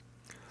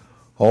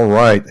All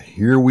right,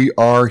 here we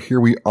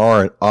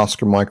are at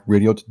Oscar Mike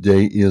Radio.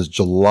 Today is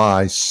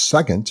July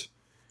 2nd,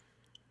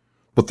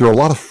 but there are a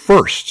lot of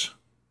firsts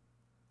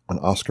on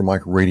Oscar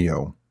Mike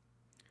Radio.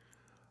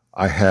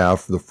 I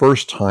have, for the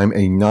first time,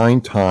 a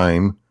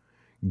 9-time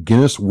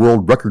Guinness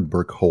World Record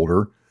book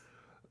holder,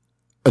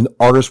 an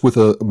artist with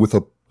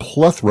a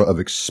plethora of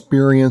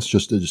experience,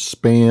 just it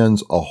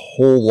spans a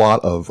whole lot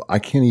of, I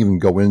can't even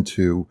go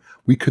into.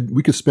 We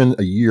could spend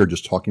a year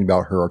just talking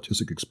about her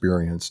artistic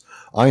experience.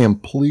 I am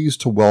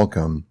pleased to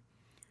welcome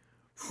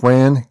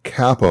Fran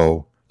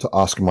Capo to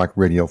Oscar Mike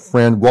Radio.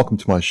 Fran, welcome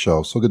to my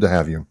show. So good to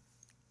have you.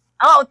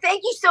 Oh,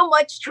 thank you so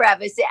much,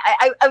 Travis.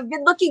 I've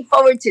been looking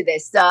forward to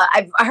this.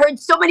 I've heard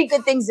so many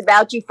good things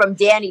about you from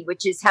Danny,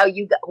 which is how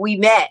we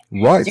met.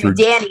 Right. Through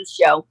Danny's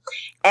show.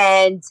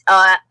 And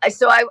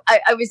so I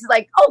was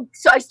like, oh,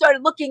 so I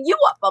started looking you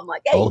up. I'm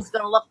like, hey, he's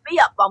going to look me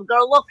up. I'm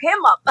going to look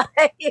him up.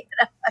 You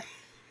know?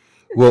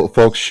 Well,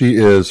 folks, she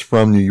is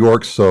from New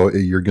York, so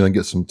you're going to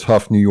get some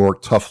tough New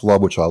York, tough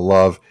love, which I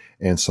love,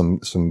 and some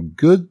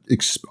good,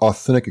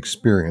 authentic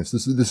experience.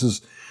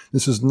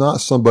 This is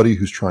not somebody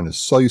who's trying to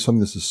sell you something.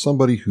 This is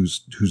somebody who's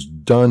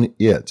done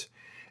it.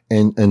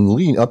 And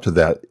leading up to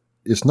that,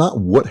 it's not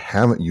what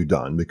haven't you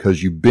done,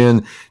 because you've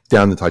been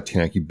down the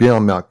Titanic, you've been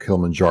on Mount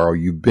Kilimanjaro,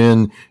 you've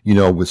been,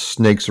 with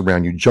snakes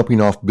around you, jumping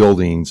off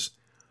buildings.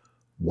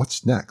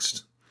 What's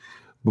next?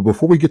 But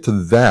before we get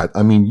to that,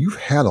 you've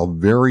had a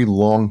very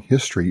long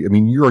history.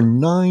 You're a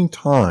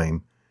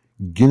 9-time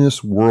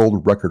Guinness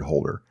World Record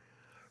holder.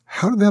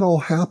 How did that all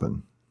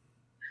happen?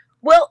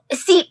 Well,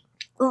 see,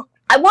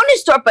 I want to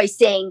start by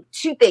saying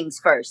two things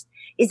first.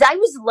 I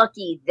was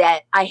lucky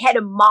that I had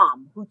a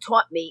mom who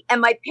taught me, and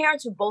my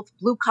parents were both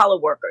blue-collar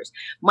workers.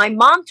 My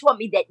mom taught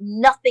me that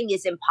nothing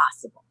is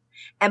impossible.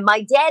 And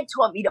my dad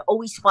taught me to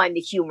always find the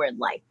humor in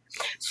life.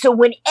 So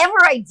whenever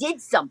I did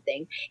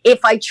something,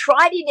 if I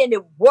tried it and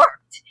it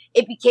worked,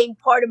 it became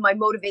part of my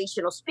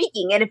motivational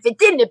speaking. And if it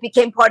didn't, it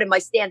became part of my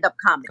stand-up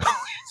comedy.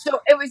 So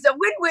it was a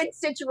win-win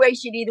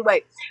situation either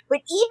way.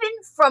 But even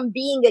from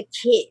being a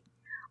kid,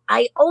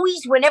 I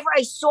always, whenever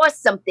I saw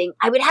something,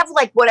 I would have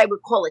like what I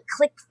would call a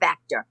click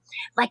factor.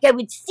 Like I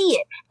would see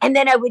it and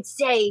then I would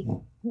say,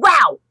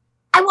 wow,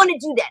 I want to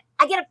do that.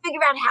 I got to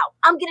figure out how.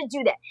 I'm going to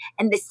do that.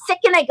 And the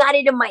second I got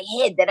it in my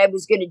head that I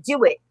was going to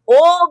do it,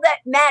 all that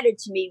mattered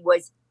to me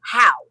was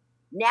how.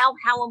 Now,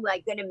 how am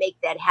I going to make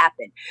that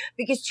happen?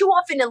 Because too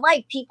often in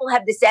life, people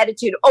have this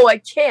attitude, oh, I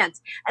can't.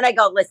 And I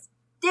go, listen,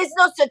 there's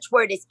no such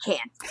word as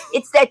can't.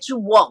 It's that you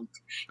won't.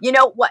 You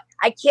know what?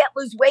 I can't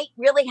lose weight.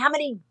 Really? How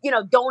many,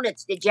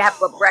 donuts did you have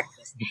for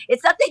breakfast?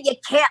 It's not that you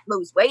can't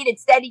lose weight.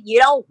 It's that you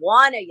don't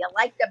want to. You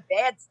like the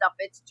bad stuff.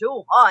 It's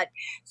too hard.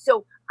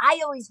 So I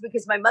always,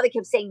 because my mother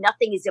kept saying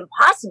nothing is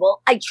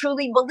impossible, I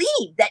truly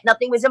believed that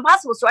nothing was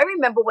impossible. So I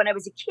remember when I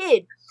was a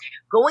kid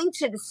going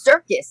to the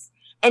circus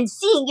and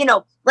seeing,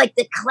 like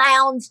the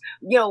clowns,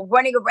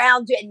 running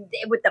around and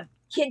with the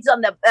kids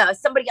on the,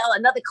 somebody else,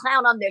 another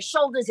clown on their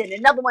shoulders and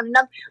another.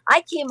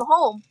 I came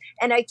home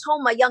and I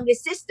told my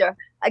youngest sister,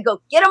 I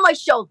go, get on my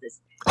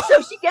shoulders.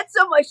 So she gets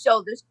on my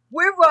shoulders.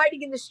 We're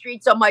riding in the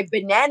streets on my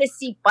banana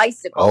seat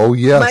bicycle. Oh,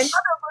 yes. My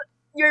mother,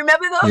 you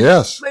remember those?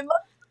 Yes. My mother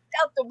looked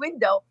out the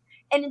window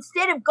and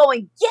instead of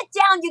going, get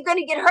down, you're going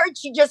to get hurt,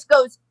 she just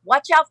goes,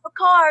 watch out for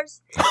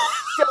cars.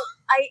 So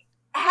I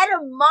had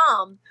a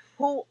mom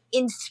who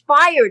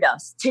inspired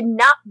us to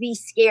not be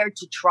scared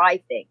to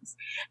try things.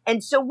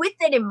 And so with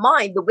that in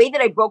mind, the way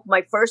that I broke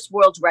my first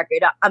world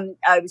record,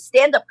 I was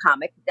stand-up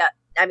comic.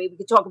 We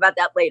could talk about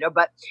that later,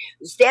 but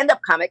stand-up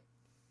comic.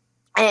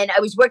 And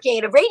I was working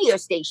at a radio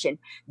station,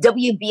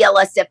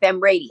 WBLS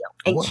FM radio,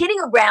 and kidding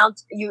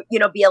around,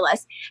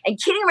 BLS,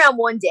 and kidding around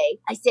one day,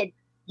 I said,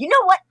 you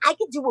know what? I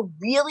could do a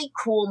really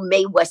cool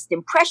Mae West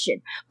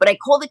impression, but I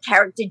called the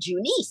character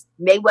June East,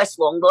 Mae West's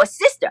long-lost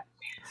sister.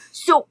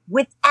 So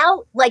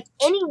without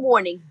any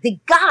warning, the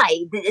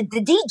guy,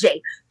 the DJ,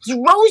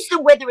 throws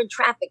the weather and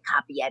traffic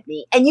copy at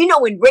me. And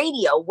in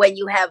radio, when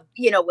you have,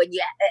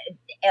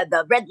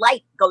 the red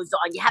light goes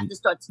on, you have to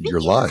start speaking.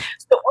 You're live.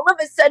 So all of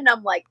a sudden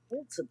I'm like,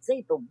 well,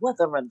 today the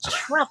weather and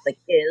traffic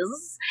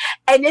is.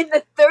 And in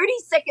the 30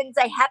 seconds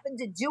I happened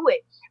to do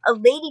it, a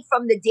lady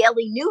from the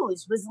Daily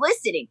News was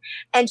listening.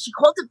 And she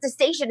called up the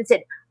station and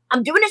said,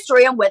 I'm doing a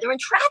story on weather and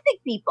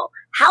traffic, people.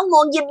 How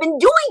long you been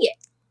doing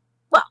it?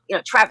 Well,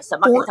 Travis, I'm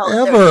not going to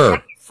tell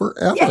her.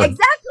 Forever. Yeah,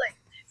 exactly.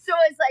 So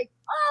it's like,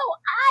 oh,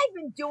 I've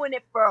been doing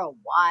it for a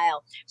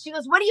while. She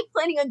goes, what are you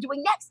planning on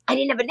doing next? I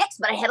didn't have a next,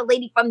 but I had a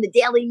lady from the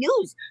Daily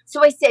News.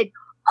 So I said,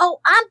 oh,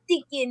 I'm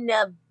thinking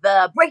of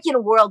breaking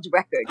a world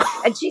record.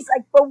 And she's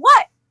like, for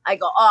what? I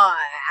go, oh,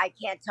 I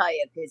can't tell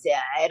you because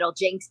it'll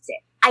jinx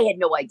it. I had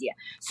no idea.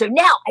 So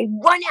now I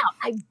run out,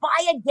 I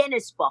buy a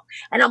Guinness book,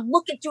 and I'm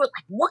looking through it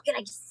like, what can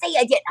I say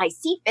I did? I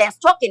see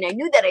fast talking. I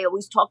knew that I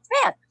always talked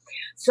fast.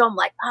 So I'm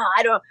like,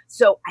 I don't know.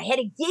 So I had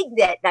a gig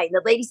that night, and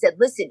the lady said,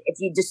 listen, if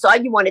you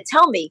decide you want to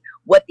tell me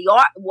what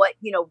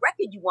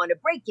record you want to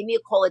break, give me a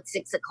call at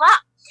 6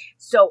 o'clock.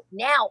 So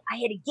now I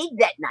had a gig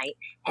that night,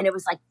 and it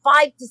was like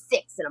 5 to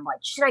 6, and I'm like,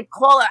 should I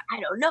call her? I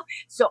don't know.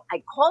 So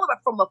I call her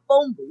up from a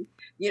phone booth,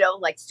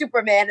 like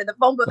Superman in the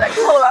phone booth. I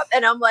call her up,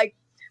 and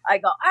I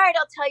go, all right,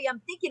 I'll tell you,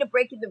 I'm thinking of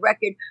breaking the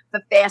record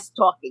for fast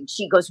talking.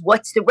 She goes,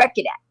 what's the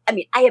record at? I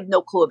mean, I have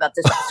no clue about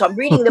this. So I'm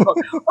reading the book.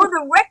 Oh,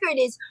 the record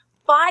is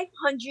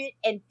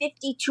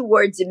 552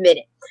 words a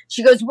minute.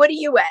 She goes, what are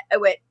you at? I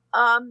went,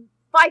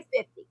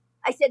 550.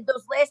 I said,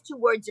 those last 2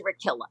 words are a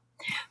killer.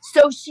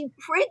 So she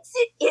prints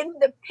it in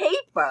the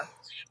paper.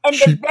 And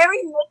the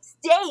very next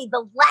day,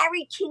 the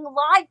Larry King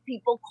Live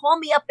people call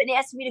me up and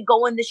ask me to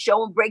go on the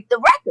show and break the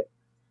record.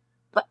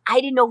 But I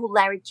didn't know who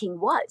Larry King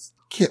was.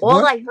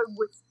 All I heard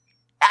was,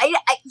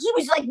 he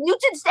was like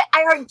Newton's dad.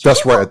 I heard.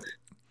 That's right.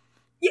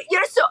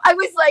 So I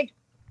was like,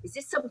 is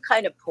this some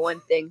kind of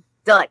porn thing?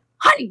 They're like,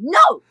 honey,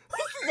 no,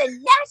 this is a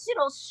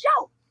national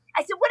show.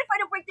 I said, what if I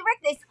don't break the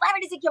record? They said,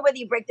 Larry doesn't care whether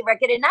you break the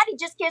record or not. He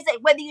just cares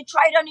whether you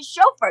try it on his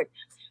show first.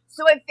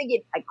 So I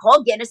figured, I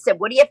called Guinness, said,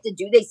 what do you have to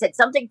do? They said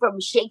something from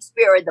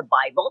Shakespeare or the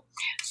Bible.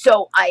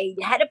 So I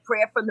had a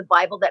prayer from the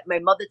Bible that my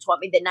mother taught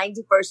me, the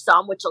 91st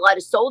Psalm, which a lot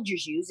of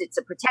soldiers use. It's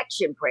a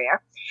protection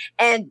prayer.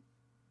 And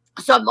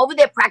so I'm over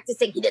there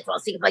practicing. He did well,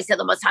 sing if I said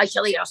the most high,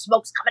 Shelly,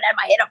 smoke's coming out of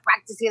my head. I'm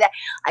practicing that.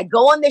 I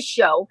go on the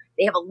show.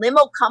 They have a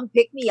limo come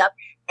pick me up,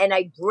 and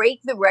I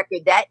break the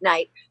record that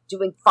night,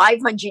 doing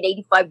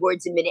 585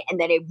 words a minute. And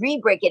then I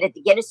re-break it at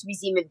the Guinness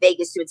Museum in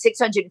Vegas, doing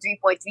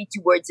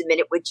 603.32 words a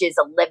minute, which is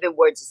 11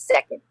 words a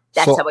second.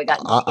 That's how I got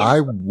into it.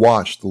 I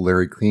watched the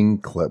Larry King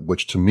clip,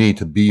 which to me,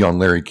 to be on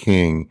Larry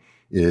King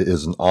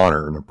is an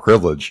honor and a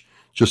privilege.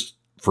 Just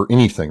for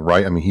anything,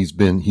 right? I mean, he's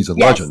a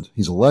legend.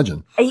 He's a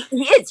legend. He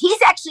is.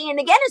 He's actually in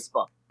the Guinness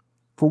book.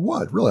 For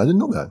what? Really? I didn't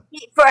know that.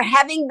 For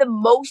having the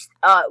most,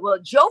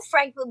 Joe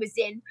Franklin was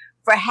in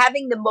for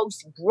having the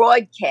most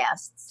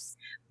broadcasts,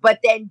 but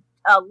then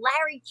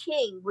Larry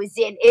King was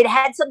in, it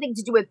had something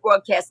to do with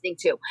broadcasting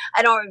too.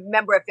 I don't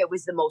remember if it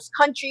was the most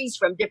countries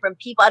from different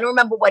people. I don't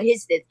remember what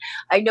his did.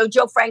 I know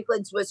Joe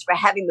Franklin's was for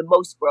having the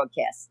most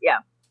broadcasts. Yeah.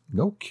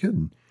 No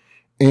kidding.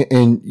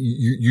 And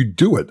you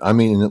do it. I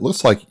mean, and it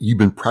looks like you've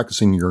been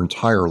practicing your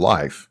entire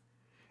life.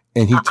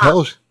 And he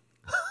tells.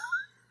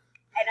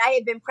 And I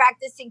had been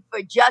practicing for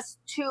it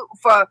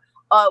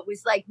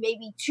was like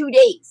maybe 2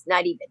 days,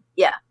 not even.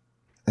 Yeah.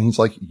 And he's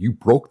like, you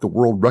broke the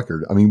world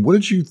record. I mean, what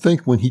did you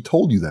think when he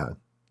told you that?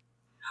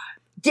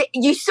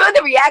 You saw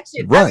the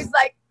reaction. Right. I was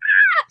like,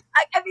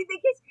 I mean,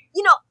 because,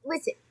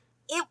 listen,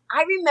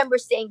 I remember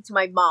saying to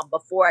my mom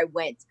before I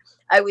went,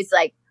 I was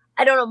like,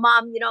 I don't know,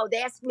 Mom,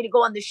 they asked me to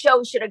go on the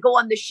show. Should I go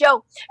on the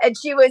show? And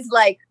she was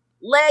like,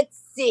 let's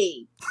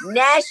see,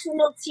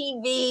 national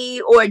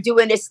TV or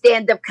doing a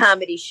stand-up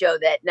comedy show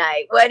that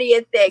night. What do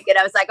you think? And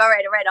I was like, all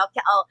right.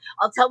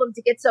 I'll tell them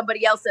to get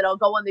somebody else and I'll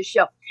go on the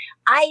show.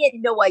 I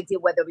had no idea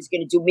whether I was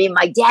going to do me.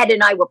 My dad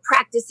and I were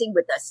practicing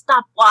with a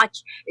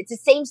stopwatch. It's the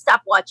same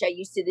stopwatch I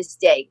use to this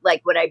day,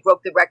 like when I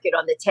broke the record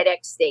on the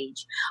TEDx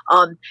stage,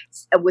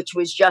 which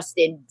was just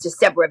in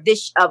December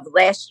of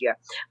last year.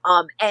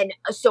 And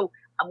so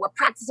we're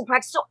practicing.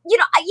 So, you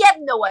have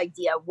no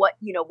idea what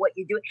you're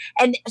doing.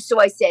 And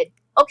so I said,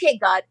 okay,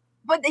 God,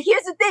 but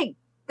here's the thing.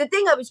 The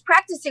thing I was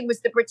practicing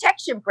was the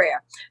protection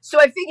prayer. So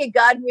I figured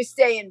God was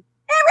saying,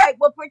 all right,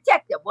 we'll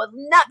protect him. We'll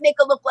not make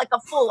her look like a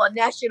fool on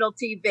national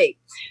TV.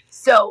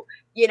 So,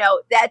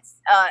 that's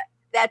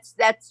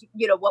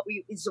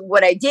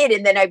what I did.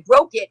 And then I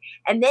broke it.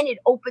 And then it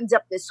opens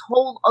up this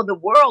whole other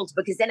world,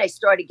 because then I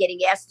started getting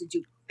asked to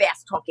do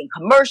fast talking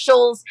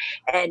commercials.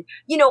 And,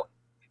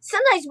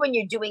 sometimes when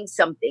you're doing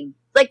something,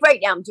 like right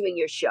now, I'm doing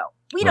your show.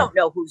 We don't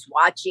know who's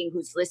watching,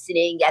 who's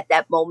listening at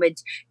that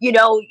moment. You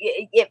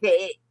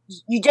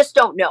just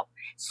don't know.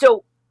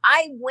 So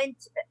I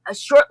went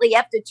shortly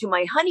after to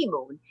my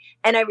honeymoon,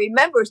 and I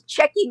remember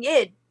checking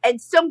in,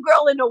 and some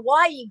girl in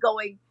Hawaii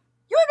going,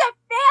 "You're that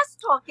fast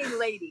talking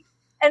lady,"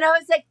 and I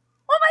was like,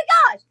 "Oh my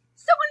gosh,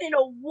 someone in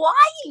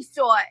Hawaii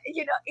saw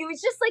it." It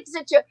was just like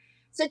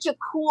such a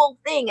cool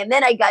thing. And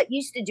then I got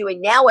used to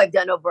doing. Now I've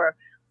done over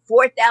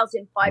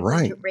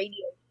 4,500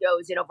 radio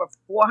shows and over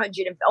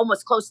 400 and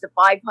almost close to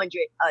 500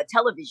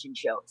 television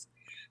shows.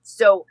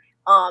 So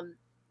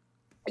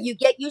you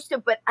get used to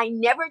it, but I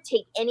never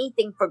take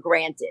anything for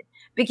granted,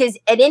 because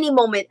at any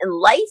moment in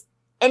life,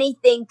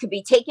 anything could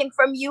be taken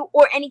from you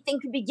or anything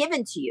could be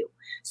given to you.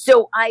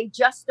 So I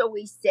just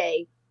always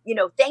say,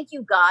 thank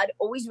you, God,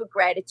 always with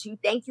gratitude.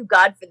 Thank you,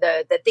 God, for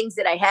the things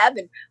that I have.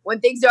 And when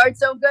things aren't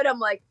so good, I'm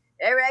like,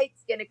 all right,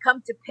 it's going to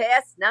come to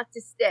pass, not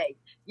to stay,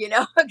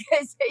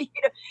 because,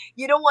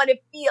 you don't want to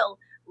feel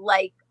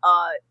like,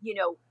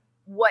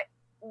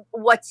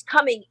 what's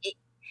coming.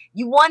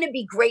 You want to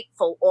be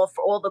grateful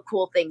for all the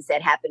cool things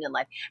that happen in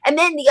life. And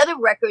then the other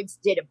records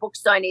did a book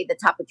signing at the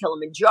top of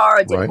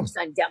Kilimanjaro, did a book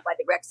signing down by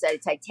the wreck side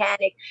of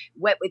Titanic,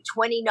 went with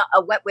 29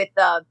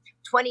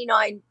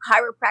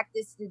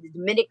 chiropractors to the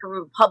Dominican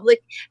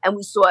Republic, and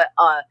we saw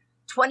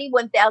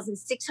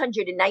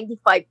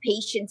 21,695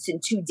 patients in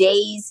 2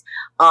 days.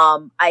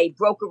 I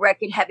broke a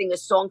record having a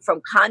song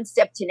from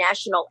concept to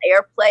national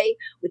airplay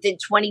within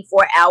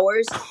 24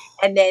 hours.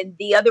 And then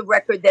the other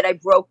record that I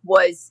broke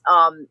was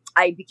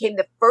I became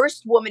the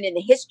first woman in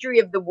the history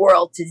of the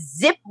world to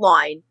zip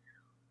line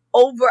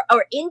over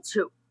or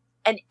into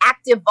an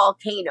active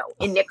volcano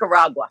in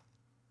Nicaragua.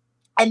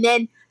 And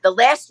then the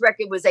last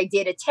record was I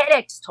did a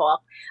TEDx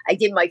talk. I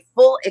did my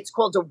full, it's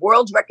called a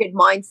World Record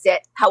Mindset,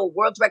 how a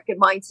world record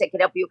mindset can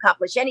help you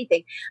accomplish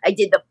anything. I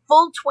did the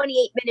full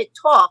 28-minute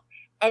talk,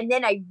 and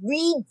then I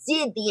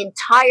redid the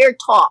entire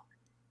talk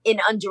in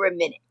under a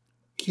minute.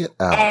 Get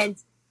out. And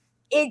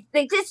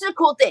this is a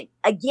cool thing.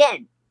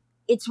 Again,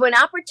 it's when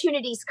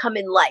opportunities come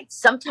in life.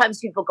 Sometimes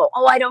people go,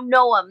 oh, I don't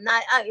know. Am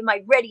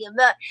I ready? I'm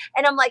not.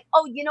 And I'm like,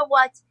 oh, you know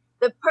what?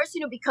 The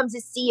person who becomes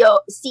a CEO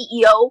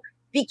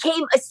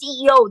became a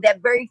CEO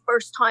that very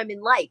first time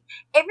in life.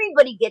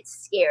 Everybody gets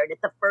scared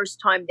at the first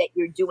time that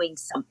you're doing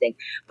something.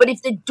 But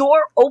if the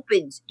door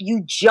opens,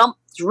 you jump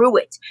through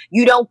it.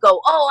 You don't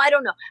go, oh, I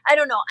don't know. I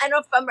don't know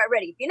if I'm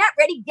ready. If you're not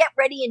ready, get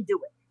ready and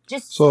do it.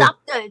 Just stop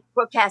the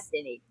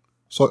procrastinating.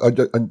 So a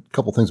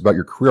couple things about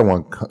your career I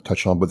want to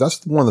touch on, but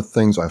that's one of the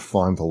things I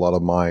find with a lot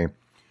of my,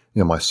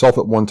 myself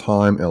at one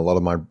time and a lot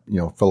of my,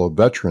 fellow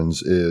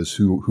veterans is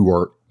who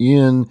are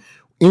in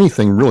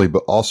anything really,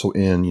 but also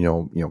in,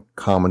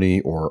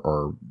 comedy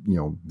or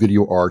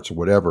video arts or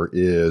whatever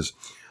is,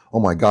 oh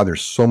my God,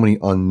 there's so many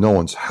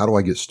unknowns. How do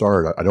I get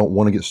started? I don't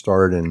want to get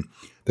started, and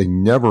they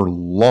never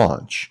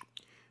launch.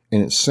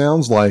 And it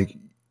sounds like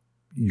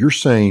you're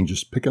saying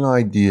just pick an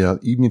idea,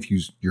 even if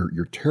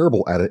you're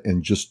terrible at it,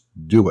 and just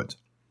do it.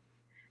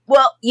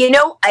 Well,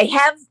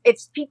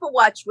 if people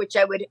watch, which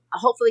I would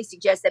hopefully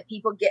suggest that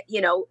people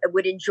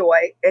would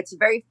enjoy. It's a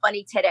very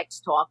funny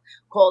TEDx talk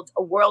called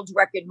A World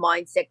Record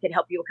Mindset Can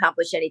Help You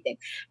Accomplish Anything.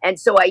 And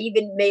so I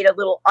even made a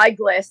little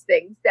eyeglass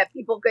thing that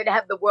people could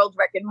have the world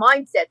record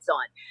mindsets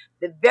on.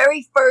 The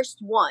very first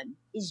one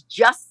is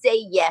just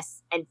say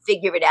yes and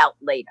figure it out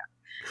later.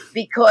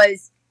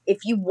 Because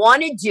if you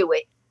want to do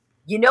it,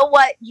 you know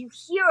what? You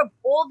hear of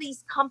all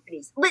these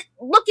companies.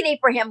 Look at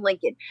Abraham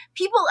Lincoln.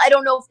 People, I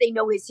don't know if they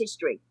know his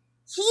history.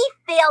 He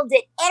failed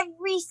at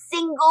every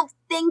single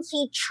thing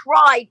he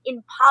tried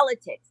in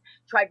politics.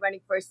 Tried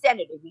running for a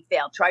senator, he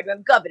failed. Tried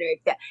running governor, he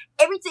failed.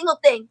 Every single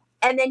thing,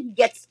 and then he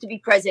gets to be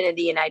president of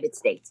the United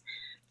States.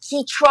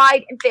 He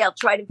tried and failed,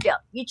 tried and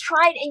failed. You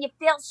tried and you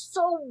failed,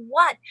 so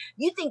what?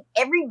 You think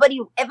everybody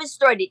who ever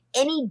started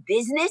any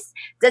business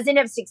doesn't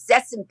have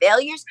success and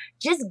failures?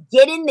 Just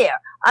get in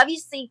there.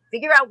 Obviously,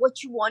 figure out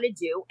what you want to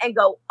do and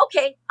go,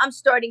 okay, I'm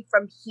starting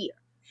from here.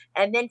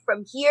 And then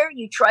from here,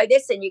 you try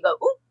this and you go,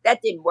 ooh,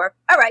 that didn't work.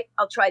 All right,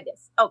 I'll try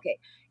this. Okay.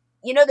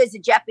 There's a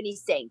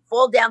Japanese saying,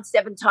 fall down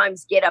 7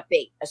 times, get up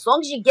 8. As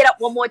long as you get up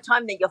one more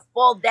time, then you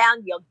fall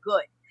down, you're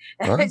good.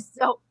 Right.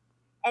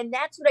 And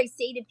that's what I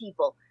say to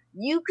people.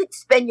 You could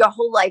spend your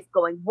whole life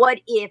going,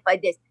 what if I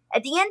did?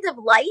 At the end of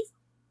life,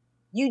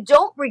 you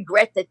don't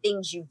regret the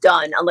things you've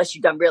done unless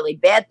you've done really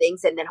bad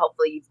things. And then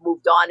hopefully you've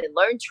moved on and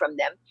learned from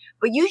them.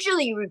 But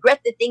usually you regret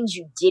the things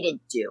you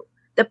didn't do.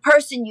 The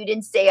person you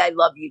didn't say I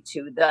love you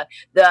to, the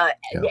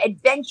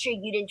adventure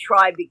you didn't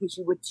try because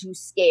you were too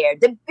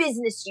scared, the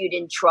business you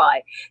didn't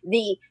try,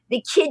 the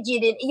kid you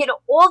didn't,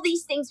 all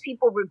these things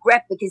people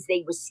regret because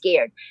they were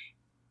scared.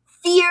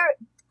 Fear,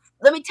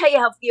 let me tell you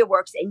how fear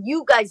works, and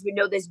you guys would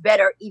know this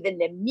better even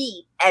than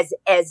me as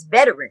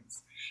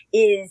veterans,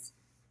 is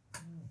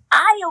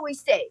I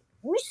always say,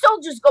 we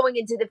soldiers going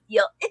into the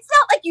field, it's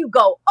not like you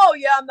go, oh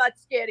yeah, I'm not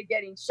scared of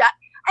getting shot.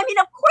 I mean,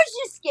 of course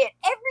you're scared.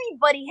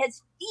 Everybody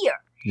has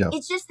fear. Yeah.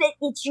 It's just that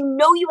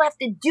you have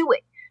to do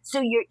it.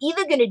 So you're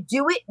either going to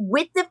do it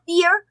with the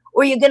fear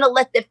or you're going to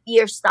let the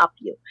fear stop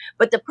you.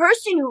 But the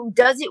person who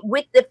does it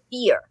with the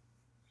fear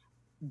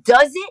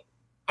does it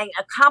and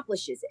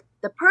accomplishes it.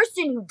 The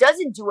person who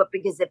doesn't do it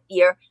because of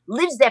fear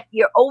lives that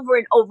fear over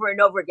and over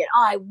and over again.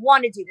 Oh, I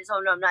want to do this.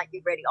 Oh, no, I'm not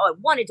yet ready. Oh, I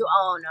want to do.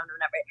 Oh, no,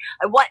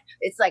 not ready.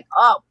 It's like,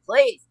 oh,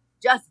 please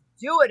just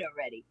do it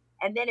already.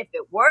 And then if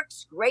it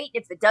works, great.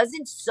 If it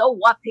doesn't, so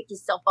what? Pick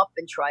yourself up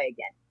and try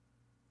again.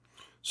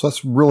 So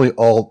that's really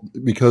all,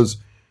 because,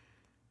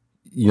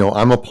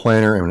 I'm a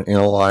planner and an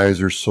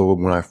analyzer. So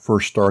when I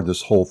first started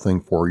this whole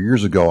thing 4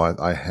 years ago,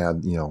 I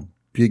had,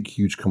 big,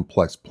 huge,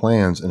 complex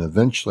plans. And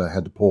eventually I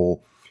had to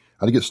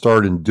get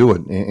started and do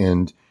it.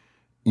 And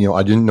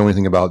I didn't know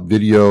anything about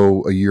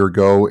video a year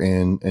ago.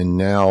 And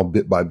now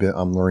bit by bit,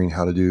 I'm learning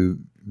how to do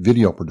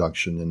video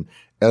production and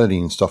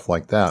editing and stuff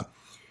like that.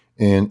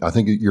 And I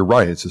think you're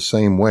right. It's the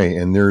same way.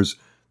 And there's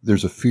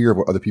a fear of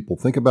what other people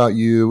think about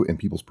you and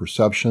people's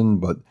perception.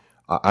 But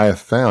I have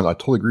found, I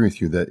totally agree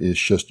with you, that it's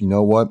just, you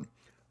know what?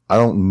 I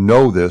don't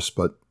know this,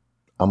 but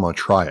I'm going to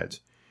try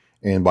it.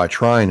 And by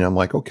trying it, I'm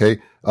like,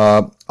 okay,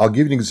 I'll give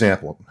you an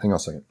example. Hang on a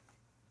second.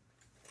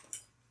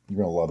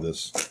 You're going to love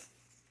this.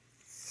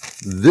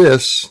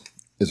 This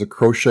is a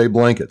crochet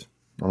blanket.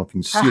 I don't know if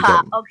you can see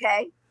it.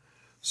 Okay.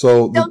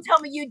 So don't tell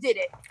me you did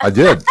it. I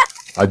did.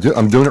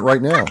 I'm doing it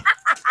right now.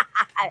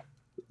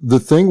 The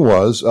thing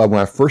was, when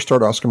I first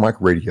started Oscar Mike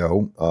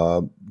Radio,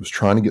 was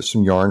trying to get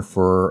some yarn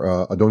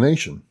for a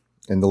donation.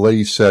 And the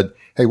lady said,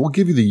 hey, we'll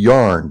give you the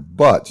yarn,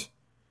 but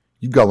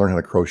you've got to learn how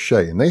to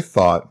crochet. And they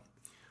thought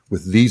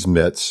with these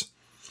mitts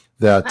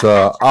that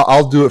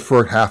I'll do it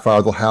for a half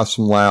hour. They'll have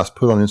some laughs,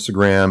 put it on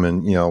Instagram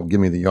and, give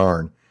me the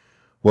yarn.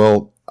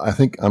 Well, I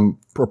think I'm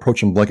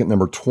approaching blanket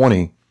number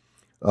 20.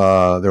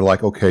 They're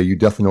like, okay, you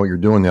definitely know what you're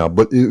doing now.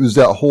 But it was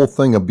that whole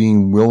thing of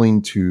being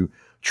willing to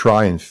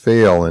try and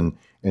fail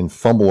and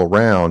fumble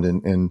around.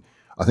 And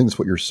I think that's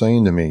what you're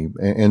saying to me.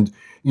 And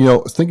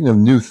thinking of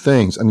new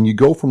things. I mean, you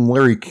go from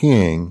Larry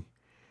King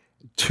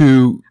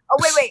to... Oh,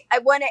 wait. I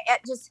want to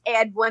just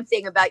add one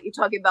thing about you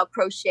talking about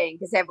crocheting,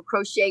 because I have a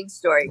crocheting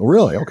story. Oh,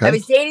 really? Okay. I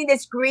was dating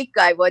this Greek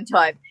guy one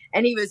time,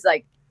 and he was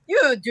like,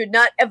 you do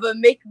not ever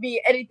make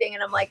me anything.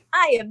 And I'm like,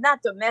 I am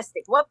not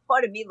domestic. What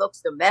part of me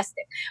looks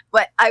domestic?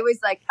 But I was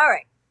like, all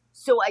right.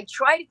 So I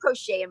tried to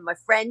crochet, and my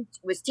friend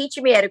was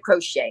teaching me how to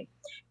crochet.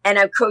 And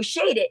I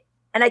crocheted it,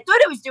 and I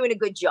thought I was doing a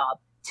good job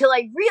till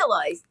I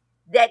realized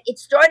that it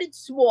started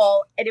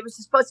small and it was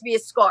supposed to be a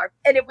scarf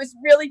and it was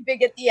really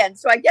big at the end.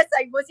 So I guess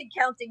I wasn't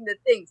counting the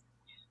things.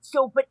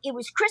 So, but it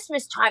was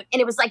Christmas time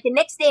and it was like the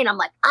next day and I'm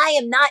like, I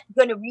am not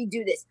going to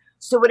redo this.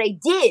 So what I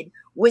did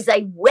was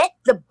I wet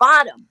the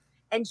bottom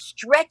and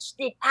stretched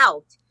it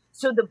out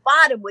so the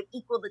bottom would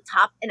equal the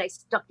top, and I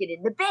stuck it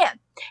in the bag.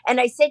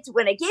 And I said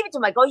when I gave it to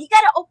him, I go, you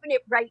got to open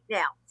it right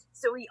now.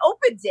 So he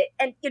opens it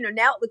and,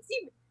 now it looks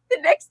even.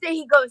 The next day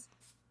he goes,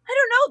 I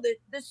don't know,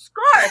 the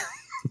scarf.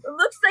 It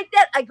looks like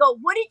that. I go,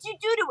 what did you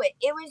do to it?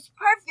 It was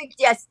perfect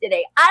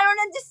yesterday. I don't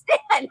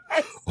understand.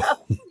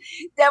 So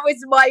that was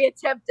my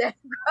attempt at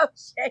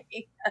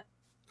crochet.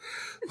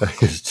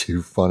 That is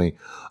too funny.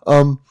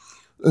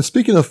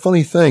 Speaking of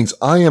funny things,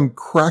 I am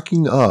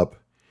cracking up.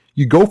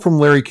 You go from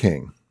Larry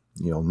King,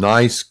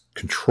 nice,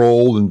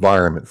 controlled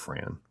environment,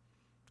 Fran.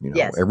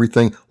 Yes.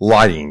 Everything,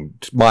 lighting,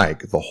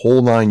 mic, the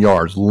whole 9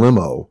 yards,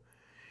 limo.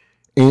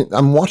 And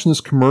I'm watching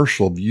this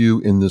commercial of you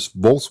in this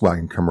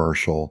Volkswagen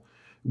commercial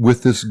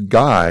with this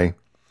guy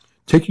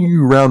taking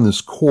you around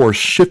this course,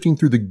 shifting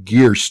through the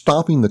gears,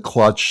 stopping the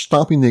clutch,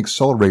 stopping the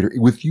accelerator,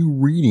 with you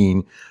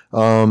reading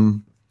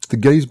the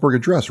Gettysburg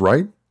Address,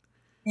 right?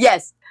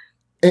 Yes.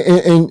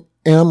 And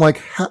I'm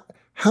like,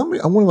 how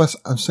many?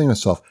 I'm saying to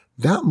myself,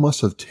 that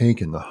must have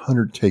taken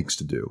 100 takes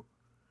to do.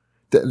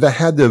 That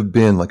had to have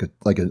been like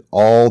an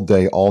all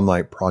day, all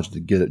night project to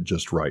get it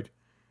just right.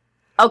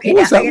 Okay,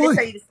 now I got to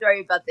tell you the story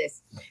about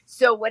this.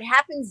 So what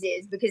happens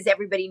is, because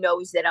everybody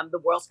knows that I'm the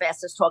world's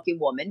fastest talking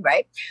woman,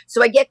 right?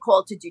 So I get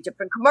called to do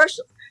different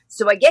commercials.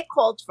 So I get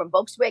called from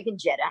Volkswagen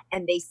Jetta,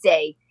 and they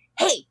say,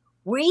 hey,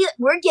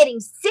 we're getting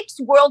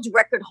 6 world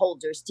record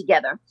holders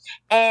together,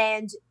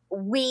 and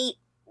we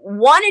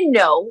want to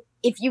know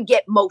if you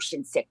get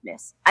motion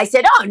sickness. I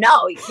said, oh,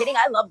 no, are you kidding?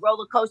 I love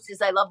roller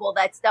coasters. I love all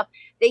that stuff.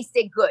 They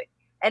said, good.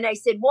 And I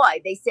said, why?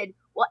 They said,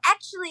 well,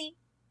 actually,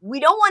 we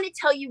don't want to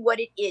tell you what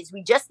it is.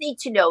 We just need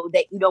to know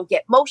that you don't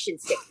get motion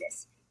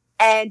sickness.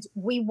 And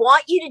we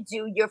want you to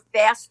do your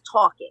fast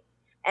talking.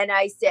 And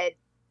I said,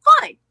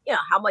 fine.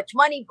 How much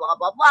money, blah,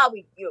 blah, blah.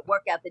 We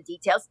work out the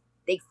details.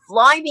 They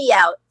fly me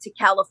out to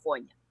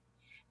California.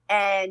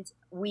 And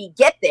we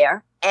get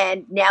there,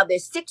 and now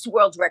there's 6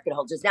 world record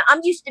holders. Now, I'm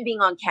used to being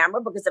on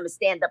camera because I'm a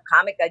stand-up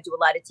comic. I do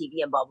a lot of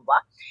TV and blah, blah, blah.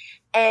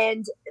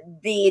 And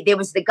there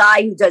was the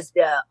guy who does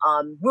the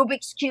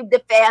Rubik's Cube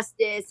the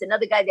fastest,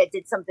 another guy that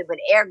did something with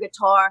air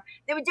guitar.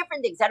 There were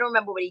different things. I don't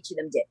remember what each of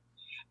them did.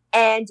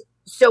 And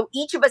so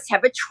each of us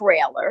have a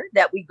trailer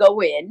that we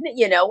go in,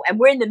 and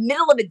we're in the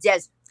middle of a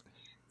desert.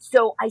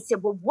 So I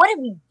said, well, what are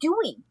we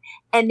doing?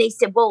 And they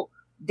said, well,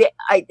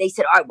 they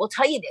said, all right, we'll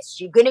tell you this.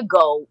 You're going to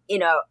go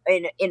in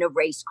a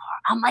race car.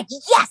 I'm like,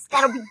 yes,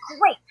 that'll be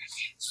great.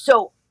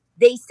 So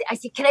I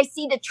said, can I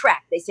see the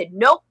track? They said,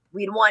 nope,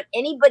 we don't want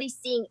anybody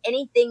seeing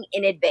anything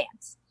in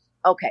advance.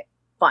 Okay,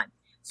 fine.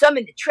 So I'm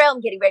in the trail.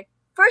 I'm getting ready.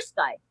 First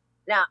guy.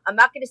 Now, I'm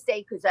not going to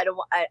say because I don't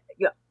want,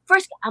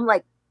 first guy, I'm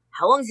like,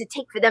 how long does it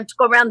take for them to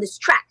go around this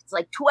track? It's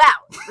like 2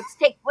 hours.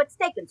 What's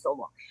taking so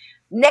long?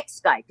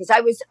 Next guy, because I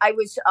was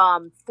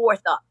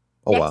 4th up.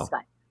 Oh, Next wow.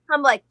 guy.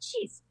 I'm like,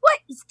 geez, what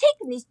is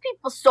taking these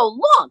people so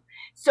long?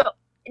 So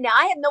now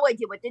I have no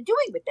idea what they're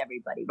doing with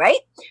everybody, right?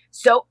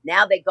 So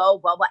now they go,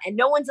 blah, blah, and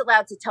no one's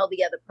allowed to tell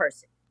the other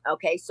person.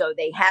 Okay, so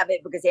they have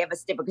it because they have a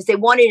sticker, because they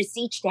wanted us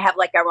each to have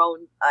like our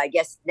own, I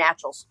guess,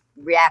 natural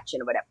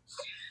reaction or whatever.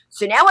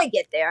 So now I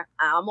get there.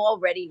 I'm all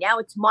ready. Now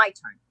it's my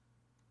turn.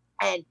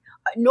 And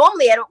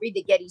normally I don't read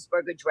the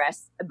Gettysburg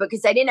Address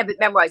because I didn't have it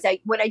memorized.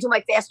 When I do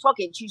my fast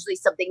talking, it's usually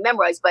something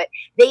memorized, but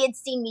they had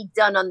seen me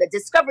done on the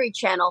Discovery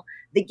Channel,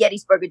 the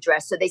Gettysburg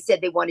Address. So they said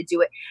they want to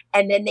do it.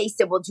 And then they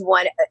said, well, do you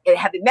want to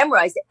have it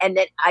memorized? And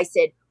then I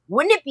said,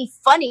 wouldn't it be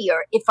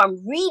funnier if I'm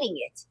reading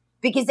it?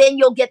 Because then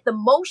you'll get the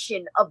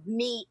motion of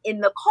me in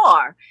the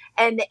car.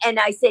 And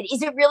I said,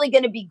 is it really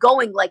going to be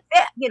going like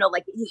that? No,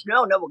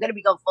 we're going to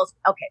be going full.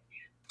 Okay.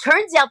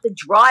 Turns out the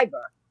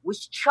driver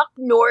was Chuck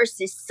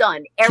Norris's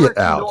son, Eric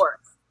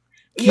Norris.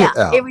 Get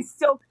out. It was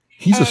so.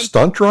 He's a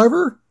stunt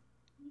driver?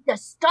 He a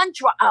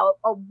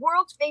a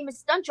world famous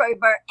stunt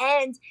driver,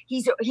 and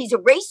he's a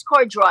race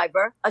car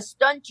driver, a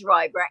stunt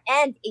driver,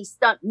 and a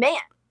stunt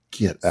man.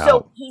 Get So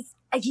out.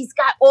 he's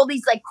got all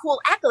these like cool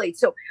accolades.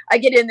 So I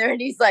get in there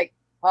and he's like,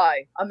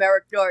 "Hi, I'm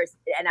Eric Norris."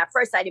 And at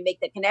first I didn't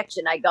make the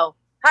connection. I go,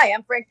 "Hi,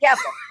 I'm Frank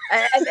Capra."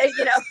 And then,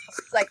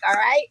 it's like, all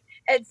right.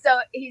 And so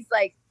he's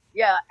like,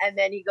 "Yeah." And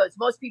then he goes,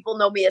 "Most people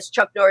know me as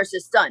Chuck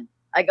Norris's son."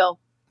 I go,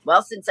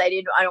 "Well, since I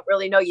don't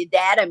really know your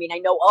dad. I mean, I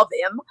know of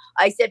him."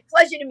 I said,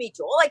 "Pleasure to meet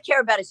you. All I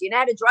care about is you know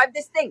how to drive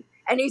this thing."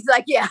 And he's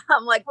like, "Yeah."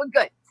 I'm like, "Well,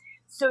 good."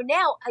 So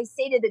now I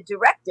say to the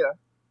director,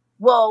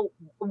 "Well,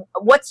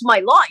 what's my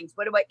lines?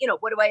 What do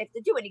I have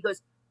to do?" And he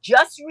goes,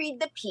 "Just read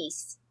the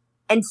piece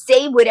and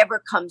say whatever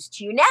comes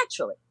to you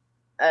naturally."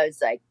 I was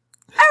like,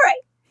 "All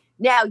right."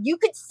 Now you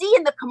could see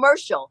in the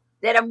commercial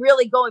that I'm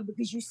really going,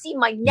 because you see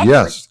my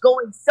necklace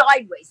going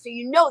sideways. So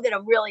you know that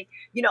I'm really,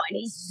 and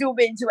he's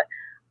zooming into it.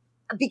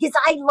 Because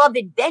I love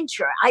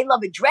adventure. I love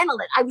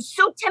adrenaline. I was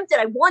so tempted.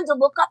 I wanted to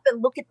look up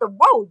and look at the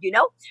road,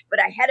 but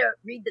I had to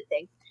read the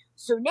thing.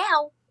 So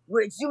now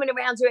we're zooming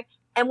around here.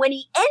 And when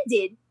he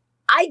ended,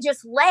 I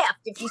just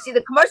laughed. If you see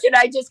the commercial,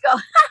 I just go,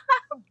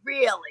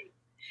 "Really?"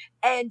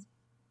 And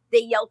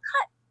they yell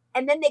cut.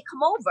 And then they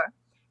come over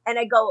and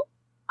I go,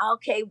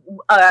 "Okay,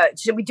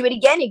 should we do it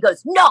again?" He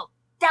goes, "No,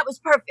 that was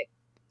perfect."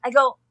 I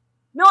go,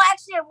 "No,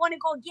 actually, I want to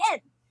go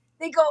again."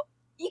 They go,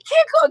 "You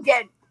can't go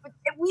again.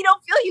 We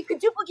don't feel you could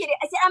duplicate it."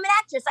 I said, "I'm an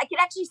actress. I can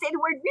actually say the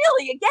word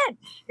 'really' again."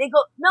 They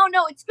go, "No,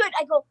 it's good."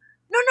 I go,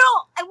 No,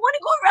 I want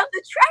to go around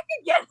the track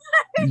again."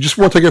 You just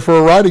want to take it for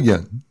a ride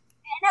again.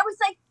 And I was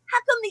like, "How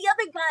come the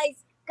other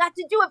guys got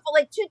to do it for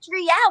like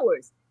 2-3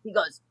 hours?" He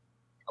goes,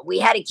 "We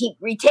had to keep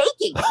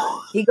retaking."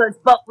 He goes,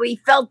 "But we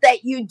felt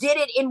that you did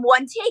it in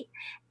one take."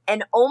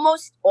 And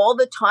almost all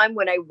the time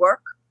when I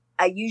work,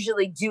 I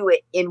usually do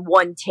it in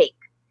one take.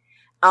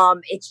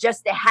 It's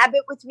just a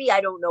habit with me.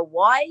 I don't know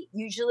why.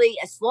 Usually,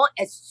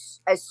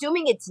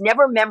 assuming it's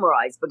never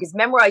memorized, because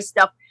memorized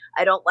stuff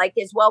I don't like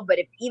as well. But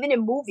even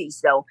in movies,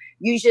 though,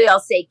 usually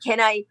I'll say,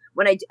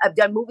 when I've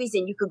done movies,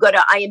 and you could go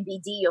to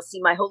IMDb, you'll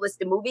see my whole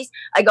list of movies.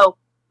 I go,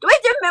 "Do I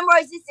have to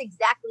memorize this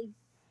exactly?"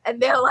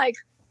 And they're like,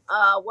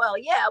 "Well,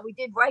 yeah, we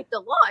did write the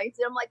lines."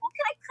 And I'm like, "Well,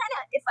 can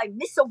I if I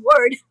miss a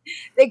word?"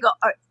 They go,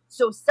 "All right."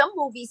 So some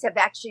movies have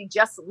actually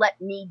just let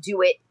me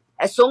do it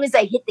as long as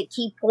I hit the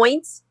key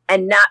points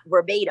and not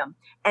verbatim.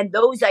 And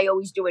those I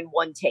always do in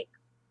one take.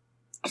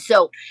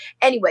 So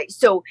anyway,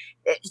 so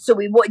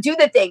we do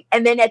the thing.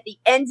 And then at the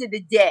end of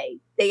the day,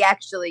 they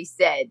actually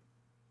said,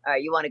 "All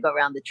right, you want to go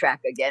around the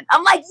track again?"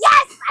 I'm like,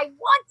 "Yes, I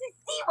want to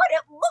see what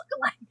it looked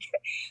like."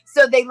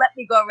 So they let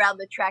me go around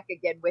the track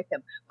again with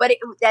him. But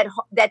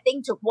that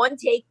thing took one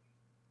take.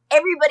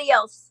 Everybody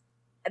else,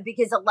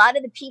 because a lot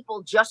of the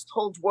people just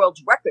hold world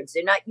records.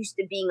 They're not used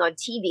to being on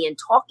TV and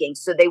talking.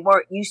 So they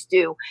weren't used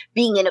to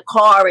being in a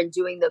car and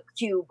doing the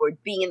cube, or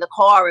being in the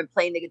car and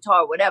playing the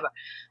guitar or whatever.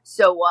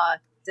 So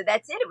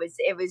that's it.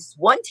 It was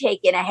one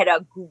take, and I had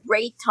a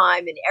great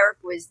time. And Eric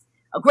was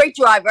a great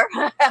driver,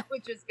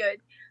 which was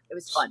good. It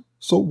was fun.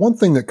 So one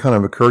thing that kind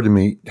of occurred to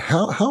me,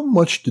 how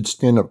much did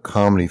stand-up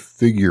comedy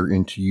figure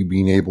into you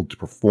being able to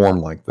perform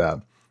like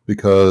that?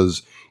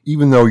 Because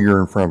even though you're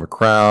in front of a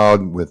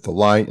crowd with the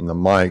light and the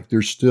mic,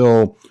 there's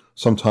still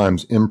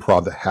sometimes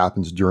improv that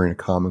happens during a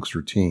comic's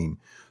routine.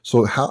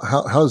 So how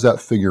does that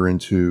figure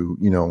into,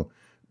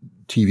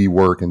 TV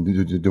work and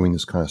doing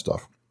this kind of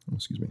stuff?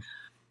 Excuse me.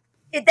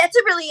 That's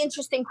a really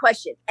interesting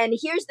question. And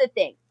here's the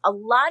thing. A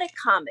lot of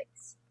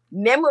comics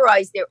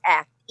memorize their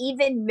act,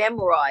 even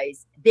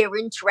memorize their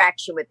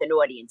interaction with an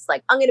audience.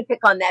 Like, I'm going to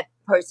pick on that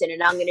person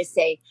and I'm going to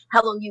say,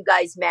 "How long you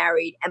guys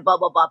married?" and blah,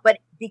 blah, blah.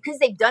 But because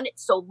they've done it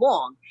so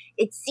long,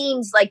 it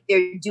seems like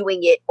they're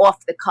doing it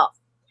off the cuff.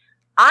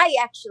 I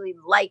actually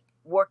like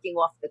working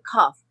off the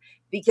cuff,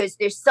 because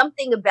there's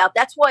something about,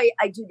 that's why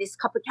I do this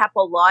Cup of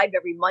Capo live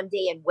every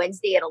Monday and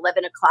Wednesday at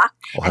 11 o'clock.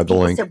 I'll have the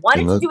link. Said, "Why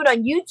don't you do it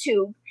on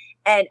YouTube?"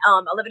 And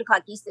 11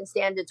 o'clock Eastern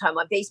Standard Time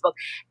on Facebook.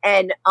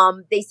 And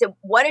they said,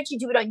 "Why don't you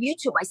do it on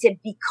YouTube?" I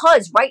said,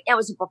 "Because right now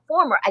as a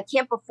performer, I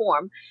can't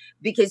perform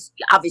because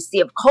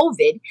obviously of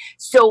COVID.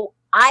 So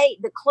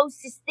the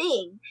closest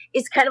thing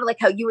is kind of like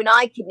how you and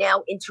I can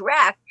now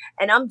interact.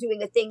 And I'm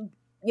doing a thing,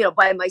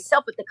 by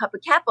myself with the Cup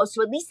of Capo.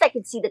 So at least I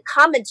can see the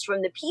comments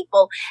from the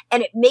people,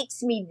 and it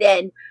makes me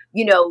then,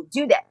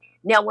 do that."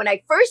 Now, when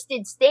I first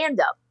did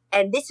stand-up,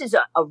 and this is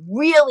a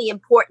really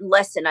important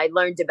lesson I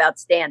learned about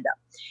stand-up.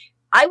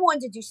 I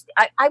wanted to do,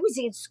 I was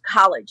in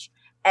college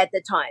at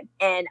the time,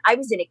 and I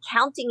was an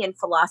accounting and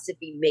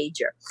philosophy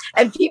major.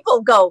 And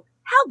people go,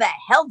 "How the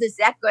hell does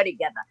that go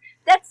together?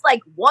 That's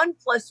like 1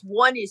 +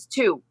 1 is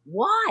 2.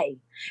 Why?"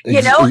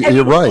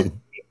 You're right.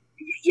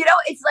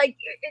 It's like,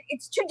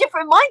 it's two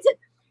different mindsets.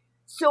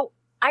 So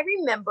I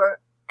remember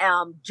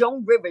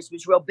Joan Rivers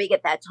was real big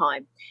at that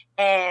time.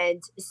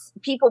 And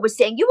people were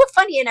saying, "You were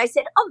funny." And I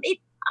said,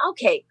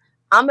 okay.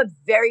 I'm a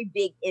very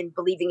big in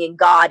believing in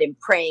God and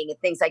praying and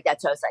things like that.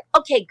 So I was like,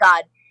 "Okay,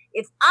 God,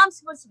 if I'm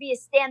supposed to be a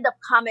stand-up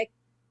comic,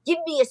 give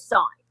me a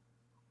sign."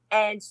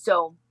 And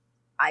so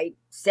I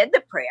said the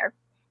prayer.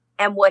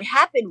 And what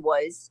happened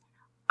was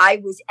I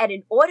was at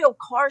an auto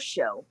car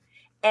show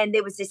and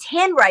there was this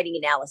handwriting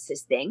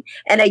analysis thing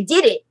and I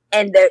did it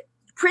and the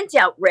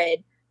printout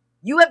read,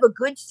 "You have a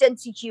good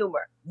sense of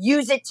humor.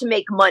 Use it to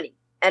make money."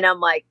 And I'm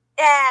like,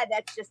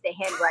 that's just a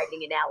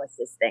handwriting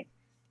analysis thing.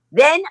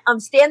 Then I'm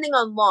standing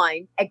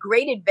online at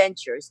Great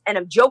Adventures and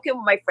I'm joking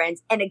with my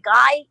friends and a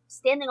guy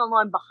standing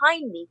online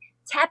behind me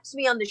taps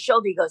me on the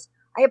shoulder. He goes,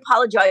 "I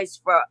apologize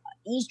for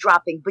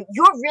eavesdropping, but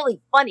you're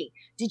really funny.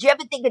 Did you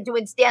ever think of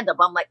doing stand-up?"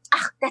 I'm like,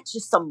 that's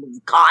just some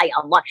guy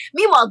online.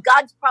 Meanwhile,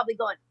 God's probably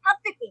going, "How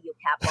thick are you,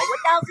 Capo? What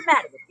the hell's the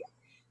matter with you?"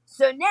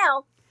 So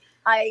now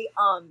I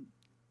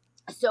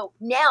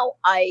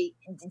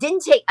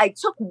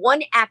took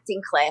one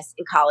acting class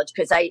in college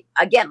because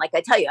again, like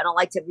I tell you, I don't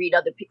like to read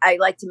I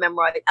like to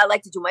memorize. I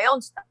like to do my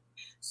own stuff.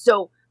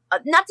 So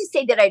not to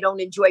say that I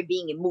don't enjoy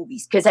being in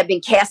movies because I've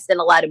been cast in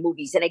a lot of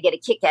movies and I get a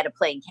kick out of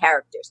playing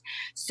characters.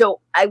 So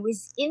I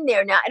was in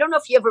there. Now, I don't know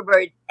if you ever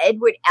read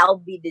Edward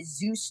Albee, The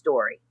Zoo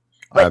Story.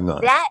 I have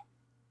not.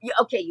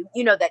 Okay,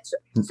 you know that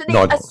story. So they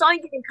No,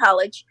 assigned it in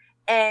college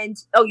and,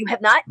 you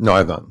have not? No, I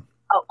have not.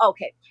 Oh,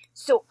 okay.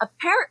 So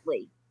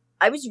apparently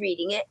I was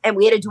reading it and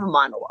we had to do a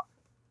monologue.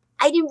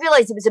 I didn't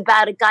realize it was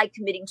about a guy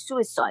committing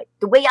suicide.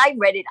 The way I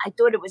read it, I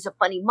thought it was a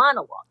funny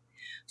monologue.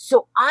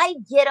 So I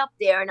get up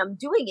there and I'm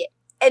doing it.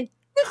 And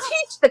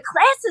the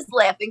class is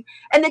laughing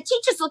and the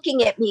teacher's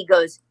looking at me. He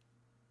goes,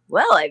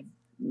 "Well, I've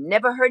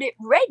never heard it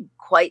read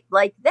quite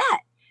like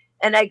that."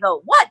 And I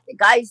go, "What?" The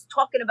guy's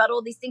talking about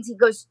all these things. He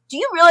goes, "Do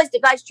you realize the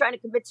guy's trying to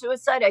commit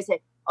suicide?" I said,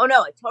 "Oh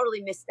no, I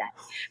totally missed that."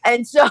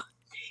 And so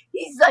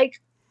he's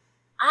like,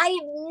 "I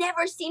have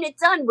never seen it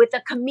done with a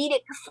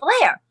comedic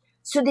flair."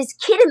 So this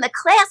kid in the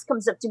class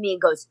comes up to me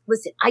and goes,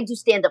 "Listen, I do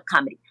stand-up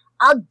comedy.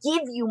 I'll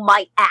give you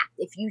my act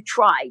if you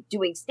try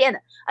doing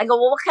stand-up." I go,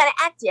 "Well, what kind of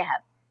act do you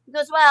have?" He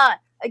goes, "Well,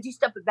 I do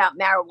stuff about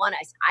marijuana."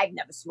 I said, "I've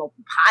never smoked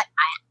pot.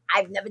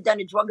 I've never done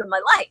a drug in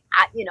my life."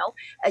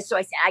 So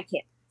I said, "I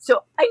can't."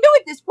 So I know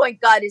at this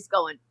point God is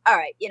going, "All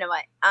right, you know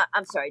what?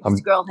 I'm sorry.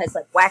 This girl has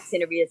like wax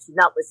in her ears. She's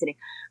not listening."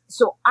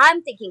 So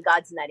I'm thinking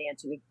God's not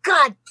answering me.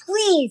 "God,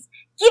 please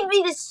give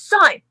me this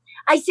sign."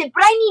 I said,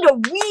 "But I need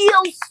a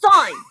real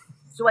sign."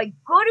 So I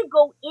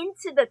go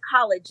into the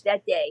college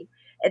that day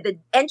at the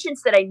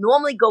entrance that I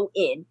normally go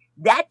in.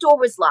 That door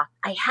was locked.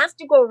 I have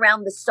to go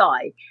around the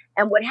side.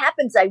 And what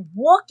happens, I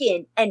walk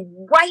in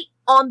and right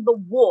on the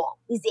wall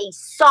is a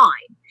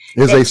sign.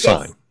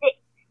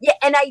 Yeah,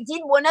 and I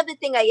did one other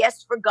thing. I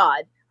asked for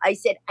God. I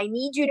said, "I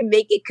need you to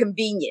make it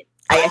convenient."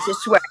 I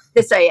swear,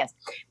 this I asked.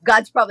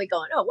 God's probably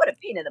going, "Oh, what a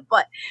pain in the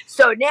butt."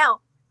 So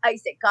now I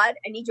said, "God,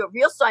 I need you a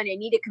real sign. I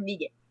need it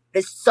convenient."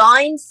 The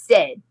sign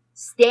said,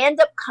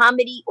 "Stand-up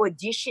comedy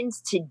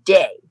auditions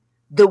today.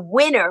 The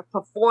winner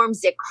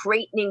performs at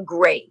Creighton and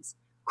Gray's."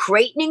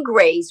 Creighton and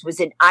Gray's was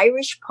an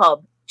Irish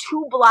pub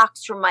 2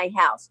 blocks from my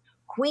house.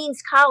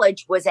 Queens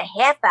College was a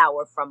half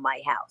hour from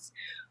my house.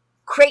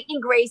 Creighton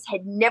and Gray's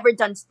had never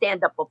done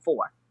stand-up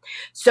before.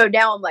 So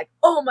now I'm like,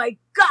 "Oh my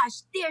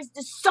gosh, there's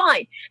the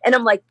sign." And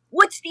I'm like,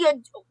 "What's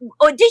the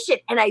audition?"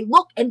 And I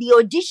look and the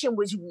audition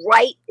was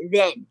right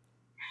then.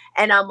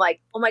 And I'm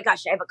like, "Oh my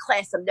gosh, I have a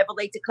class. I'm never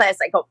late to class."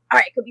 I go, "All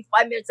right, it could be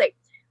 5 minutes late."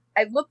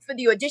 I look for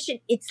the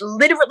audition. It's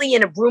literally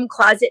in a broom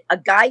closet, a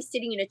guy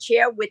sitting in a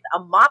chair with a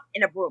mop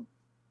and a broom.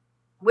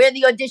 "Where are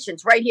the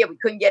auditions?" "Right here." We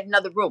couldn't get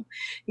another room.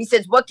 He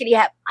says, "What can he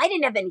have?" I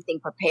didn't have anything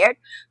prepared.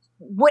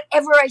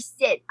 Whatever I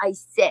said, I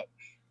said.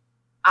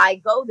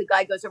 The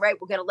guy goes, "All right,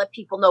 we're going to let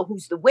people know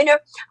who's the winner."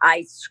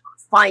 I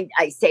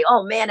say,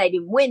 "Oh man, I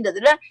didn't win."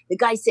 The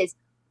guy says,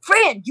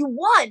 "Fran, you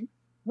won.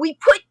 We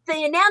put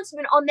the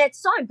announcement on that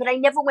sign," but I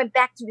never went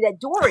back to that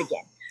door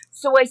again.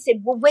 So I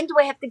said, "Well, when do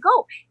I have to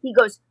go?" He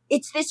goes,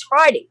 "It's this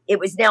Friday." It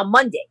was now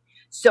Monday.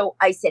 So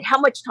I said, "How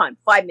much time?"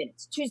 5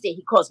 minutes. Tuesday,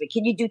 he calls me.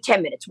 "Can you do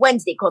 10 minutes?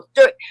 Wednesday, he calls.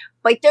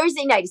 By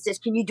Thursday night, he says,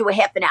 "Can you do a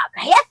half an hour?"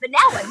 Half an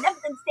hour? I've never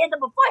done stand-up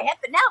before.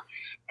 Half an hour?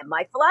 And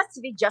my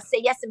philosophy, just say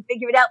yes and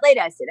figure it out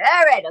later. I said,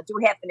 "All right, I'll do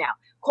half an hour."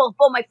 Call up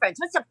all my friends.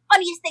 "What's the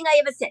funniest thing I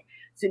ever said?"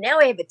 So now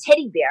I have a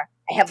teddy bear.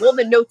 I have all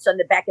the notes on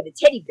the back of the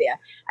teddy bear.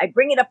 I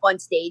bring it up on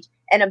stage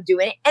and I'm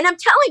doing it. And I'm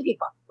telling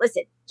people,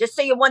 listen, just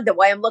so you wonder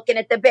why I'm looking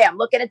at the bear. I'm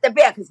looking at the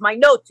bear because my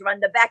notes are on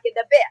the back of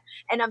the bear.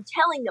 And I'm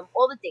telling them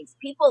all the things.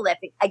 People are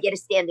laughing. I get a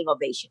standing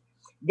ovation.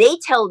 They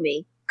tell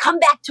me, "Come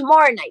back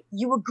tomorrow night.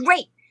 You were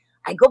great."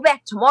 I go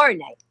back tomorrow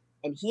night.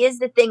 And here's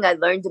the thing I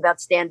learned about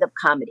stand-up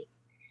comedy.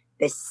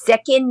 The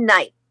second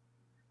night,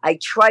 I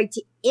tried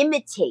to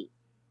imitate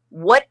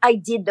what I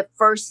did the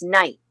first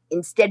night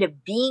instead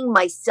of being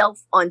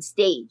myself on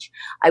stage.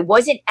 I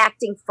wasn't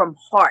acting from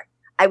heart.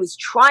 I was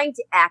trying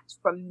to act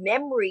from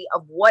memory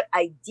of what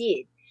I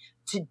did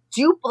to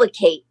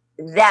duplicate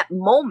that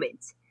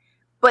moment.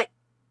 But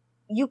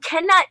you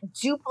cannot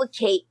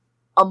duplicate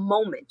a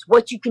moment.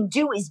 What you can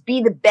do is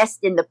be the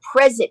best in the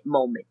present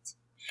moment.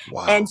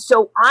 Wow. And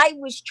so I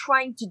was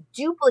trying to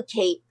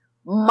duplicate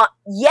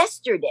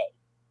yesterday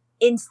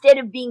instead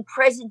of being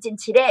present in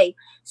today.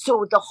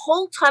 So the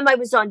whole time I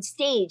was on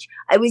stage,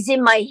 I was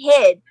in my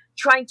head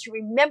trying to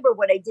remember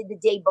what I did the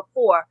day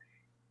before.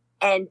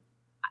 And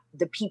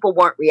the people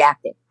weren't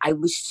reacting. I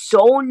was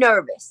so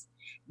nervous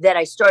that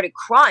I started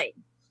crying.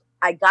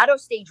 I got off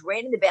stage,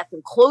 ran in the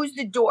bathroom, closed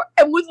the door,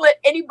 and wouldn't let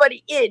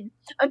anybody in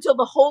until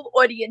the whole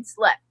audience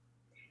left.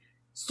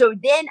 So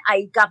then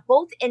I got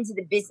both ends of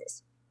the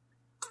business.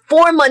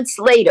 4 months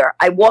later,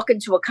 I walk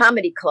into a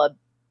comedy club,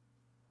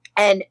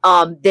 and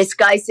this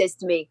guy says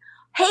to me,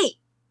 "Hey,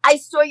 I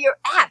saw your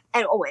app."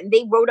 And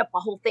they wrote up a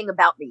whole thing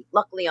about me.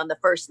 Luckily, on the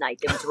first night,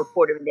 there was a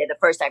reporter in there the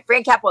first night.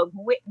 Fran Capua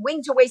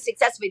winged her way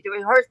successfully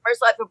through her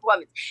first live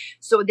performance.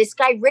 So this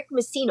guy, Rick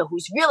Messina,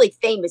 who's really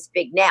famous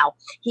big now,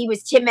 he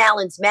was Tim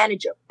Allen's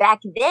manager.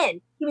 Back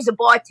then, he was a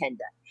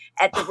bartender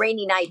at the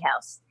Rainy Night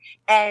House.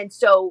 And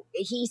so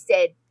he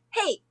said,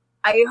 "Hey,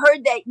 I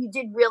heard that you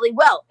did really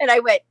well." And I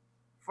went,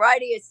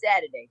 "Friday or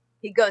Saturday?"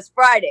 He goes,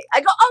 "Friday." I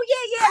go, "Oh,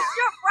 yeah,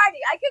 sure, Friday.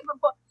 I can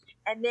perform."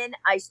 And then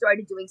I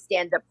started doing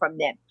stand-up from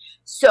them.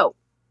 So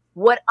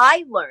what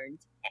I learned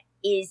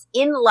is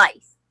in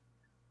life,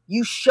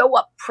 you show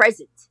up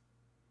present.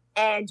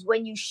 And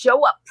when you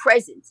show up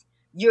present,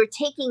 you're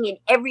taking in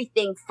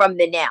everything from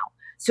the now.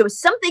 So if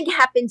something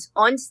happens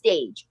on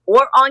stage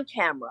or on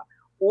camera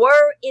or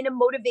in a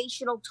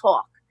motivational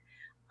talk,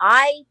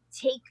 I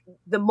take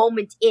the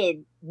moment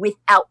in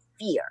without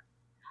fear.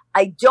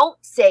 I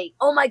don't say,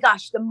 "Oh my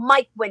gosh, the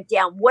mic went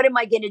down. What am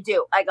I going to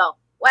do?" I go,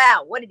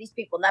 "Wow, what do these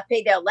people not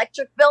pay their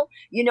electric bill?"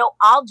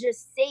 I'll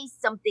just say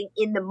something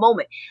in the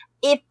moment.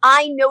 If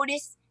I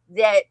notice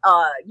that,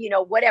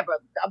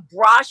 whatever, a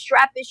bra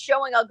strap is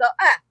showing, I'll go,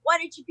 "Why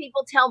didn't you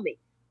people tell me?"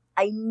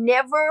 I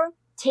never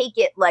take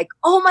it like,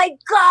 "Oh my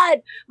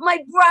God,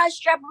 my bra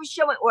strap was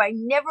showing," or I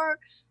never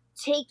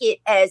take it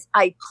as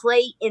I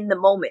play in the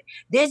moment.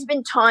 There's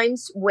been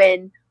times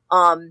when,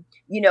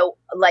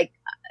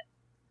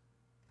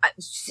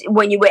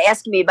 when you were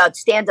asking me about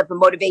stand-up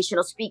and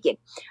motivational speaking,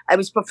 I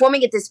was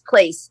performing at this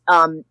place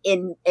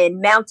in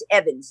Mount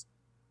Evans,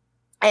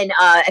 and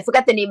I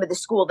forgot the name of the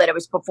school that I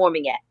was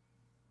performing at.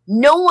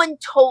 No one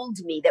told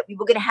me that we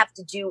were going to have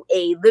to do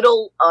a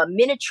little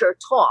miniature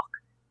talk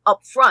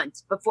up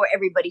front before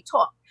everybody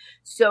talked.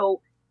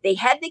 So they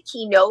had the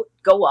keynote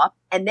go up,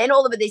 and then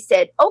all of it, they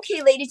said,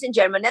 "Okay, ladies and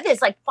gentlemen," now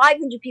there's like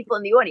 500 people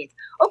in the audience.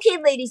 "Okay,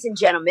 ladies and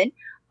gentlemen,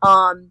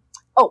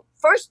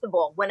 first of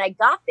all, when I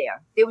got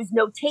there, there was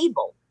no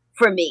table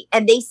for me."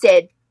 And they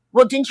said,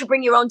 "Well, didn't you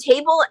bring your own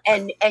table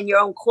and your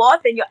own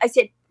cloth?" I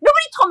said,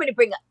 "Nobody told me to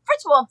bring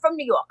first of all, I'm from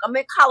New York. I'm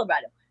in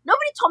Colorado.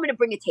 Nobody told me to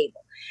bring a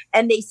table."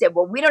 And they said,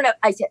 "Well, we don't have,"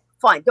 I said,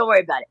 "Fine, don't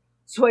worry about it."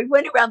 So I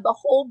went around the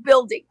whole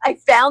building. I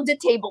found a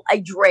table. I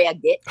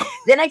dragged it.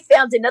 Then I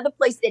found another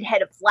place that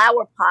had a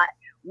flower pot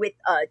with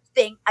a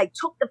thing. I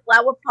took the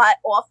flower pot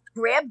off,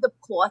 grabbed the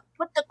cloth,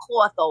 put the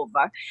cloth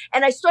over,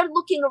 and I started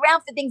looking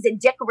around for things and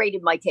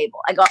decorated my table.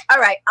 I go, "All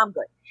right, I'm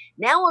good."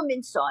 Now I'm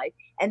inside,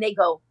 and they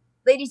go,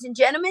 "Ladies and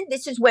gentlemen,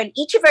 this is when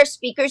each of our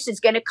speakers is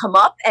going to come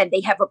up, and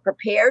they have a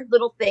prepared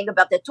little thing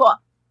about their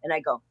talk." And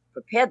I go,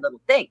 "Prepared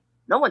little thing?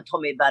 No one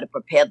told me about a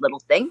prepared little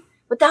thing.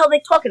 What the hell are they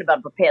talking about,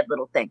 a prepared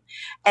little thing?"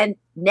 And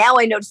now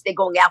I notice they're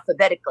going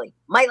alphabetically.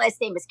 My last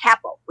name is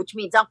Capo, which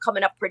means I'm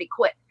coming up pretty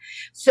quick.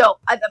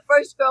 So the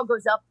first girl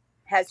goes up,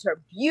 has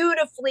her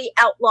beautifully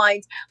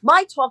outlined.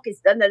 My talk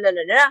is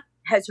da-na-na-na-na,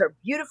 has her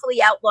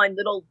beautifully outlined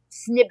little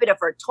snippet of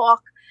her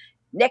talk.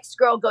 Next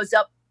girl goes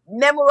up,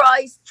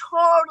 memorized,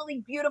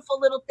 totally beautiful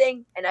little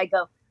thing. And I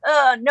go,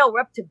 "No, we're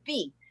up to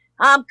B.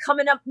 I'm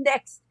coming up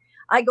next."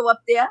 I go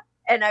up there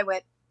and I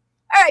went,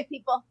 "All right,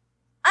 people.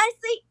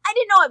 Honestly, I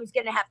didn't know I was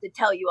going to have to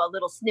tell you a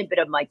little snippet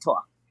of my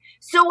talk.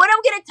 So what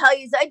I'm going to tell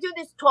you is I do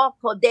this talk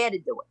called Dare to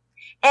Do It.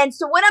 And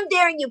so what I'm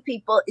daring you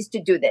people is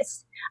to do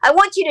this. I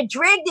want you to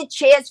drag the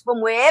chairs from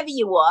wherever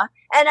you are,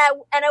 and I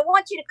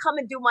want you to come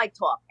and do my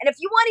talk. And if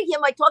you want to hear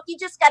my talk, you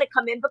just got to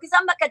come in, because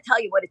I'm not going to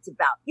tell you what it's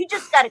about. You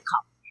just got to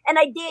come. And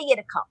I dare you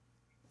to come."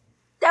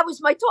 That was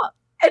my talk.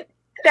 And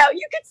now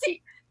you can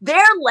see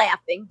they're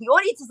laughing. The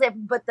audience is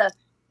laughing, but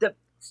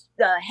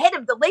the head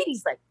of the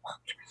lady's like, "Oh."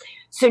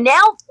 So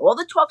now all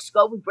the talks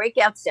go with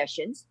breakout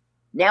sessions.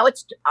 Now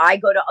I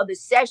go to other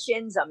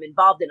sessions. I'm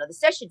involved in other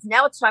sessions.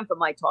 Now it's time for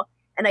my talk.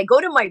 And I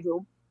go to my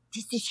room.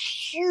 There's this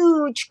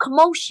huge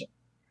commotion.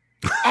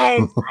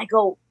 And I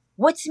go,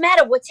 "What's the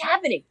matter? What's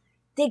happening?"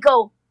 They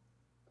go,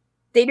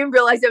 they didn't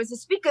realize I was a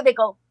speaker. They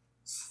go,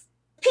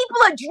 "People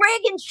are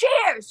dragging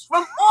chairs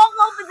from all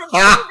over the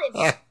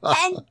building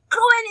and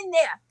going in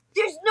there.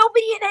 There's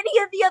nobody in any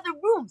of the other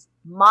rooms."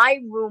 My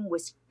room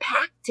was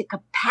packed to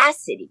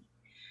capacity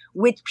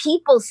with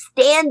people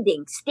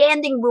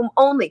standing room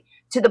only,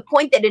 to the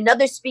point that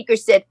another speaker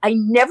said, "I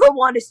never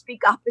want to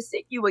speak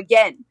opposite you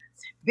again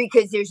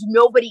because there's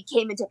nobody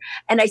came into."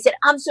 And I said,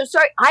 "I'm so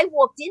sorry." I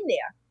walked in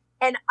there,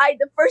 and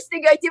the first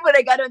thing I did when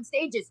I got on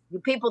stage is, "You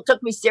people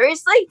took me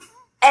seriously?"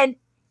 And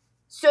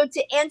so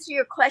to answer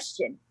your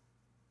question,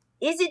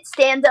 is it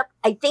stand-up?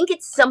 I think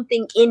it's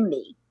something in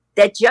me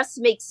that just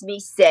makes me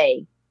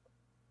say,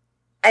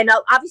 and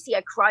obviously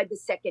I cried the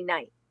second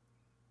night.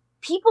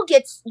 People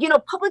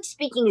public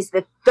speaking is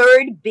the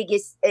third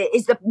biggest,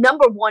 is the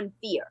number one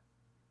fear.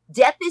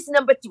 Death is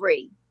number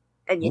 3.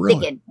 And you're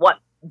thinking, what?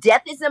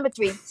 Death is number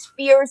 3.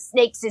 Fear of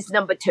snakes is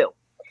number 2.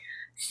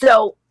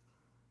 So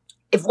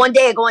If one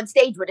day I go on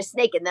stage with a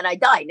snake and then I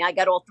die, now I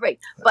got all three.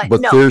 But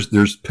But no,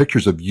 there's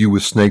pictures of you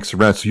with snakes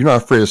around, so you're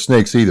not afraid of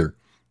snakes either.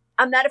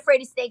 I'm not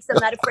afraid of snakes.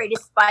 I'm not afraid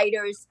of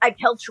spiders. I've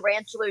held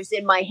tarantulas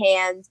in my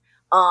hand.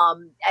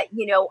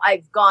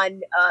 I've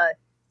gone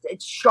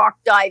shark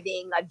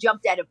diving. I've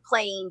jumped out of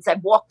planes.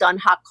 I've walked on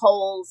hot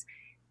coals.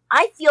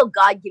 I feel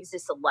God gives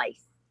us a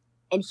life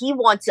and he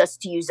wants us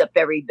to use up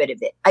every bit of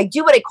it. I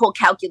do what I call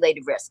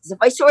calculated risks. If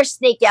I saw a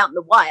snake out in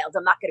the wild,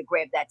 I'm not going to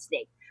grab that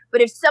snake.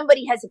 But if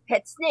somebody has a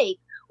pet snake,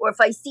 or if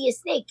I see a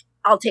snake,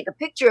 I'll take a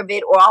picture of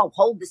it or I'll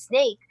hold the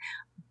snake.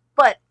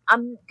 But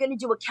I'm going to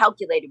do a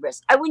calculated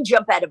risk. I wouldn't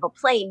jump out of a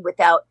plane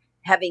without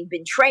having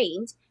been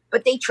trained,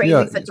 but they trained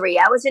me for 3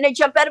 hours and I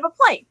jump out of a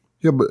plane.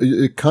 Yeah, but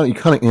you kind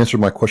of answered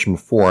my question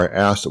before. I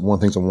asked that one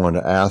of the things I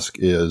wanted to ask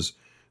is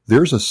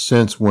there's a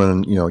sense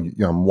when,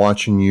 I'm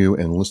watching you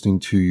and listening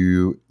to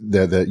you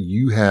that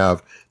you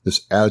have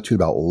this attitude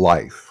about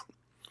life.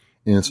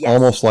 And it's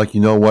almost like,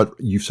 you know what,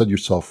 you've said to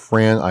yourself,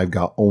 Fran, I've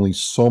got only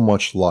so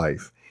much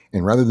life.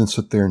 And rather than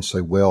sit there and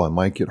say, well, I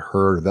might get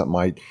hurt, or that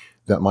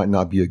might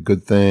not be a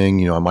good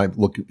thing, I might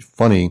look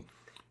funny.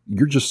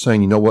 You're just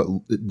saying, you know what,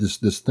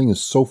 this thing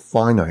is so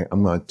finite,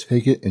 I'm going to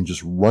take it and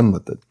just run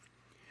with it.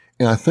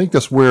 And I think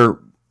that's where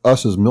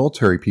us as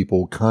military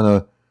people kind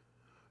of,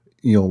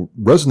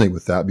 resonate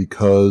with that,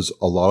 because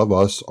a lot of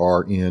us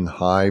are in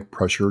high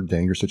pressure,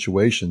 dangerous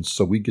situations.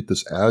 So we get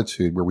this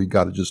attitude where we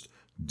got to just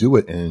do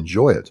it and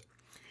enjoy it.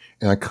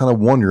 And I kind of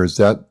wonder, is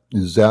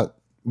that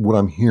what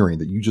I'm hearing,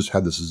 that you just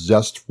have this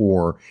zest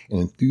for and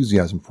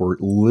enthusiasm for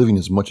living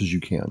as much as you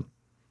can?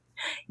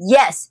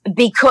 Yes,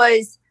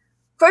 because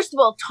first of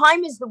all,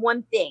 time is the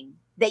one thing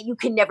that you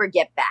can never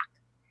get back.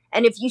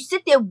 And if you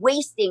sit there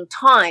wasting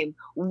time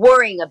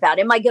worrying about,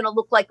 am I going to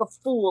look like a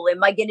fool?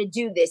 Am I going to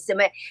do this?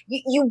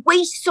 You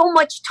waste so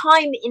much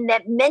time in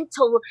that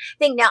mental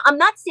thing. Now, I'm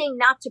not saying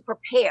not to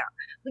prepare.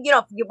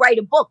 If you write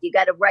a book, you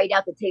got to write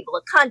out the table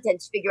of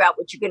contents, figure out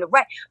what you're going to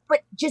write, but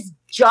just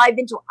dive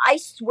into it. I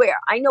swear,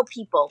 I know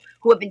people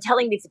who have been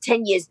telling me for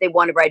 10 years they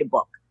want to write a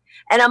book.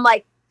 And I'm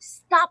like,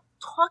 stop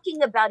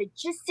talking about it.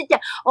 Just sit down.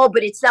 Oh,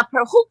 but it's not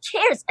per. Who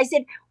cares? I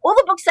said, all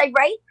the books I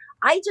write,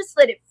 I just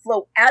let it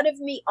flow out of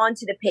me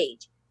onto the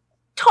page.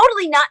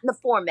 Totally not in the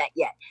format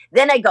yet.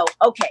 Then I go,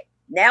 okay,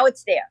 now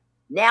it's there.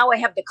 Now I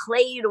have the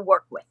clay to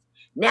work with.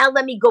 Now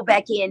let me go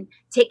back in,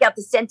 take out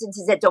the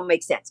sentences that don't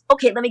make sense.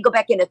 Okay, let me go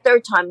back in a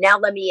third time. Now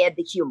let me add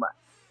the humor.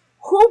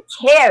 Who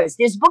cares?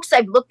 There's books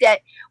I've looked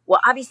at.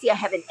 Well, obviously I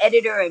have an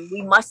editor and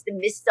we must have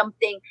missed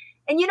something.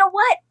 And you know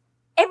what?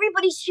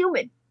 Everybody's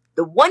human.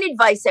 The one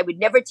advice I would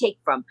never take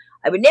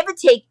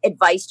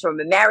advice from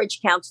a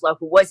marriage counselor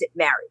who wasn't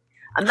married.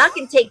 I'm not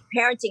going to take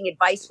parenting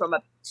advice from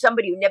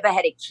somebody who never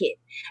had a kid.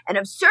 And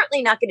I'm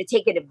certainly not going to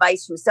take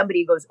advice from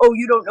somebody who goes, oh,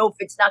 you don't know if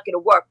it's not going to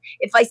work,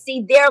 if I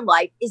see their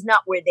life is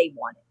not where they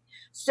want it.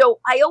 So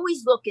I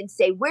always look and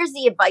say, where's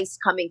the advice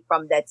coming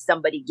from that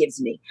somebody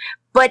gives me?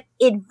 But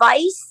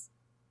advice,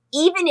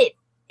 even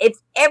if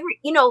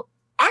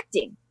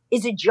acting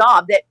is a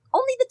job that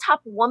only the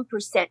top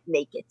 1%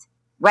 make it,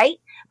 right?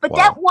 But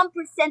that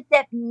 1%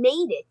 that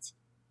made it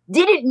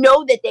didn't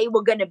know that they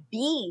were going to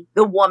be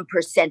the 1%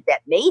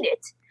 that made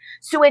it.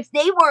 So if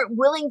they weren't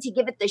willing to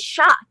give it the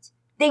shot,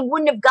 they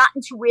wouldn't have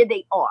gotten to where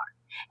they are.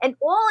 And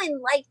all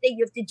in life that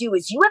you have to do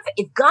is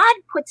if God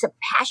puts a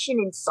passion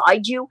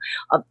inside you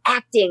of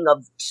acting,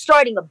 of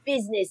starting a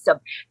business, of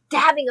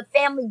having a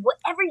family,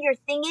 whatever your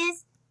thing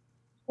is,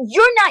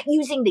 you're not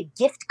using the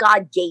gift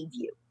God gave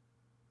you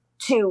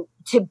to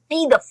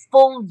be the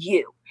full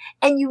you.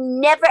 And you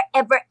never,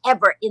 ever,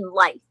 ever in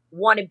life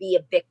want to be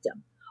a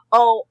victim.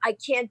 Oh, I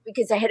can't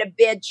because I had a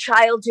bad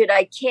childhood.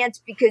 I can't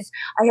because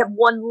I have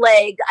one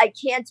leg. I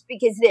can't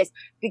because this.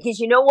 Because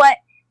you know what?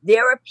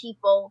 There are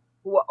people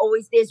who are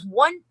always, there's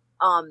one,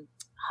 I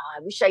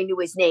wish I knew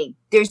his name.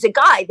 There's a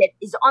guy that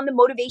is on the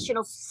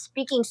motivational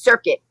speaking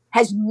circuit,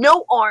 has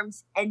no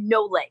arms and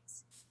no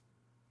legs.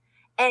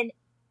 And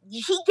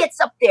he gets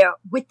up there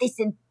with this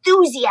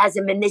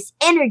enthusiasm and this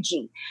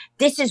energy.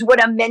 This is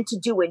what I'm meant to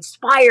do,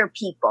 inspire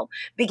people.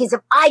 Because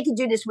if I can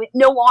do this with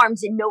no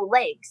arms and no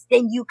legs,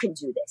 then you can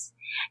do this.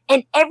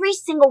 And every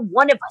single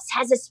one of us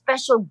has a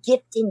special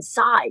gift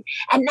inside.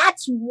 And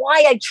that's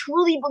why I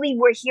truly believe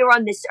we're here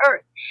on this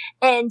earth.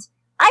 And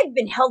I've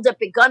been held up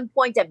at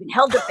gunpoint. I've been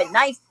held up at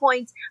knife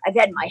points. I've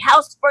had my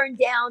house burned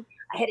down.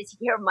 I had to take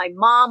care of my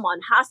mom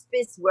on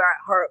hospice where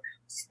her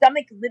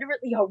stomach,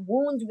 literally her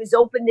wound was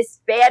open this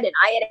bad. And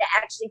I had to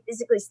actually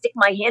physically stick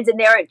my hands in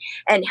there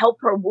and help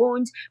her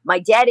wound. My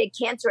dad had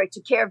cancer. I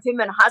took care of him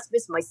in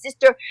hospice. My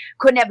sister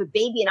couldn't have a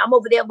baby. And I'm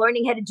over there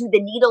learning how to do the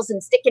needles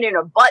and sticking in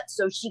her butt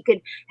so she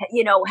could,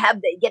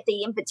 get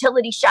the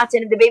infertility shots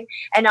into the baby.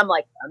 And I'm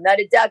like, I'm not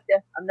a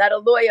doctor. I'm not a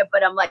lawyer.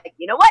 But I'm like,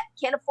 you know what?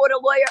 Can't afford a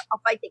lawyer.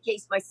 I'll fight the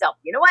case myself.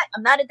 You know what?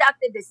 I'm not a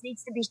doctor. This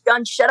needs to be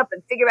done. Shut up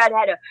and figure out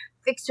how to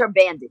fix her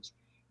bandage.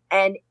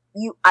 And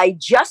I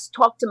just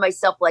talk to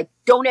myself like,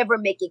 don't ever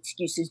make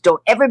excuses.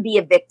 Don't ever be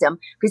a victim.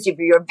 Because if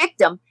you're a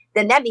victim,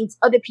 then that means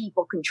other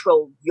people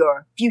control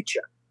your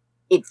future.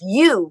 If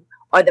you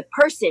are the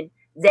person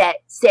that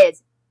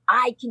says,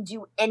 I can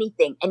do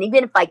anything. And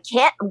even if I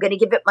can't, I'm going to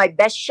give it my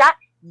best shot.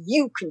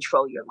 You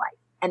control your life.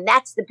 And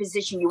that's the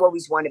position you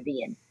always want to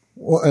be in.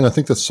 Well, and I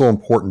think that's so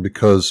important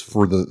because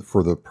for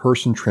the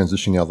person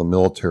transitioning out of the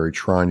military,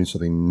 trying to do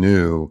something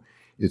new,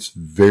 it's a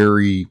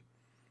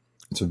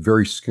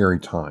very scary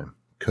time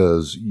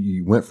because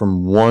you went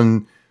from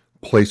one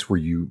place where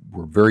you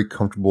were very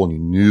comfortable and you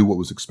knew what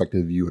was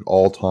expected of you at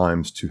all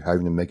times to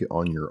having to make it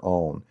on your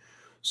own.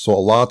 So a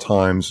lot of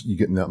times you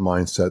get in that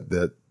mindset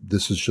that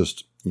this is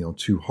just,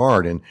 too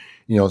hard. And,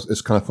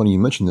 it's kind of funny you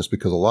mentioned this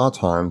because a lot of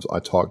times I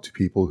talk to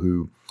people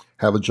who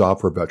have a job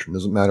for a veteran. It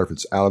doesn't matter if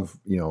it's out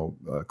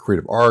of,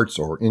 creative arts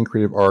or in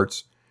creative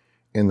arts,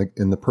 and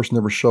the person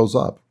never shows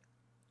up.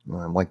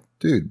 And I'm like,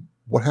 dude,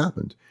 what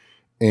happened?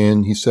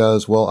 And he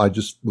says, well, I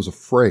just was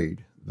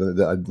afraid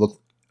that I'd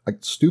look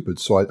like stupid.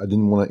 So I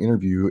didn't want to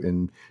interview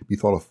and be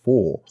thought a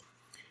fool.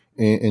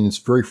 And it's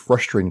very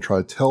frustrating to try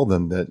to tell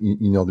them that,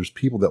 there's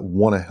people that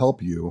want to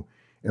help you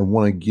and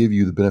want to give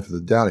you the benefit of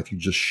the doubt if you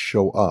just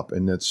show up.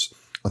 And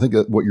I think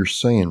that what you're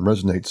saying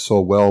resonates so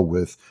well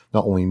with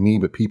not only me,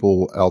 but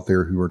people out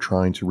there who are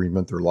trying to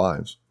reinvent their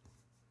lives.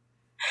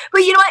 But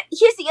you know what?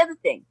 Here's the other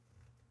thing.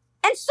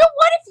 And so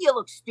what if you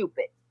look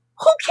stupid?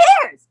 Who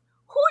cares?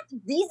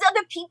 These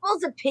other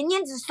people's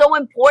opinions are so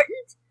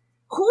important?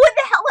 Who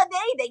the hell are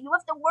they that you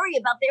have to worry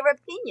about their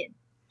opinion?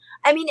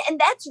 I mean, and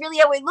that's really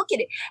how I look at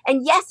it.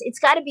 And yes, it's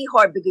got to be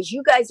hard because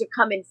you guys are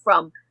coming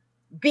from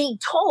being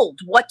told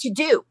what to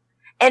do.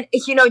 And,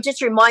 it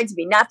just reminds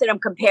me, not that I'm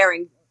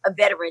comparing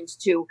veterans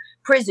to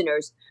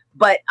prisoners,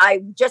 but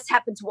I just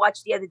happened to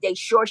watch the other day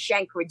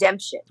Shawshank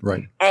Redemption.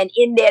 Right. And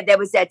in there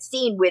was that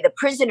scene where the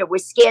prisoner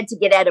was scared to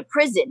get out of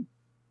prison.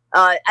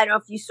 I don't know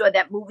if you saw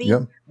that movie.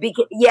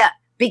 Yeah.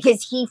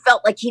 Because he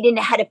felt like he didn't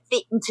know how to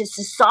fit into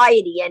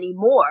society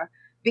anymore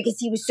because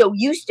he was so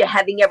used to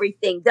having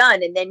everything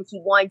done. And then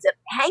he winds up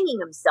hanging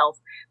himself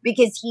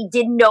because he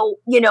didn't know,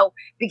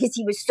 because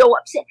he was so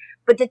upset.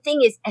 But the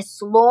thing is, as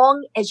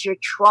long as you're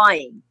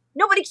trying,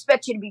 nobody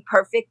expects you to be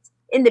perfect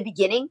in the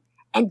beginning.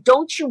 And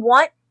don't you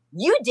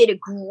you did a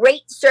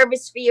great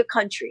service for your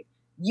country.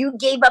 You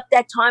gave up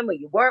that time where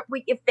you weren't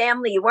with your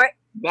family.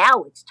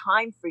 Now it's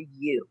time for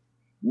you.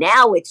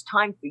 Now it's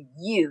time for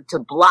you to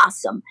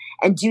blossom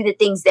and do the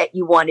things that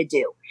you want to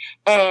do.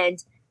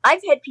 And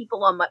I've had people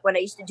when I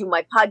used to do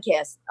my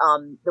podcast,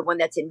 the one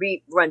that's in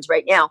reruns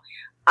right now,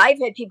 I've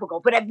had people go,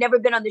 but I've never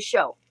been on the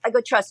show. I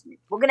go, trust me,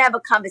 we're going to have a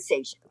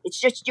conversation. It's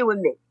just you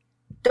and me.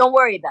 Don't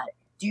worry about it.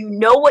 Do you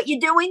know what you're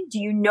doing? Do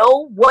you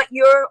know what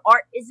your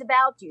art is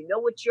about? Do you know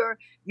what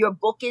your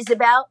book is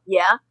about?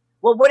 Yeah.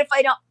 Well, what if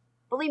I don't?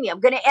 Believe me, I'm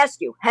going to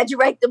ask you, how'd you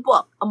write the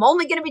book? I'm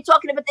only going to be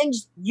talking about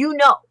things you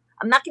know.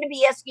 I'm not going to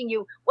be asking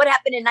you what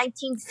happened in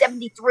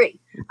 1973.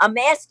 I'm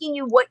asking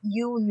you what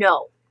you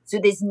know. So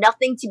there's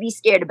nothing to be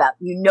scared about.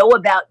 You know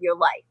about your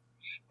life.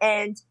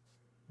 And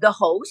the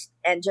host,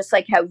 and just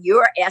like how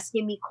you're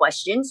asking me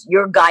questions,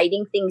 you're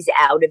guiding things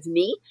out of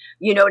me.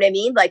 You know what I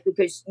mean? Like,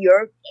 because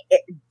you're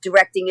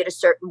directing it a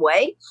certain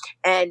way.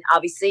 And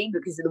obviously,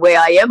 because of the way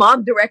I am,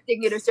 I'm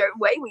directing it a certain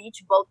way. We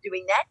each both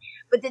doing that.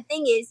 But the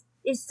thing is,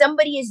 if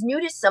somebody is new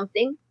to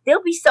something,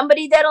 there'll be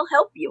somebody that'll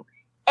help you.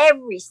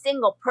 Every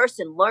single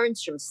person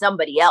learns from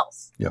somebody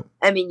else. Yep.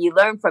 I mean, you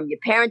learn from your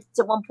parents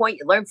at one point,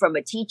 you learn from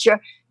a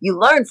teacher, you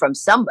learn from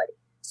somebody.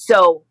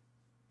 So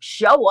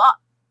show up,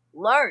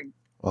 learn,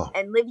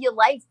 and live your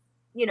life,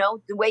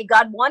 the way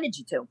God wanted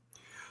you to.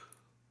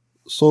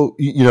 So,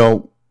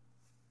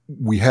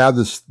 we have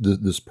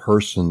this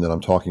person that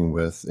I'm talking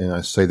with, and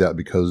I say that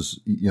because,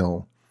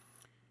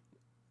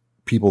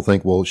 people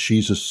think, well,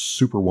 she's a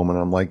superwoman.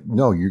 I'm like,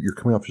 no, you're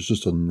coming off as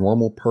just a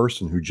normal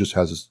person who just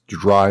has this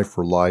drive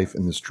for life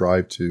and this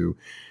drive to,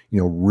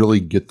 really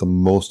get the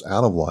most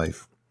out of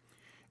life.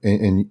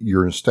 And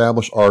you're an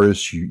established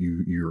artist,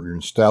 you're an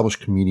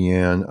established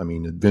comedian,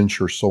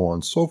 adventure, so on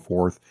and so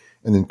forth.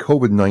 And then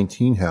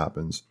COVID-19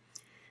 happens.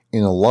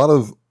 And a lot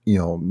of,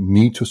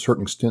 me to a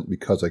certain extent,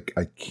 because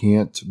I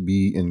can't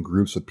be in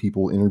groups of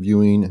people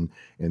interviewing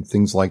and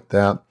things like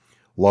that.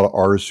 A lot of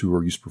artists who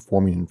are used to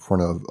performing in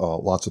front of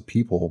lots of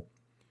people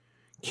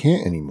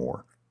can't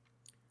anymore.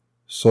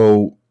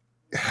 So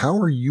how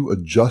are you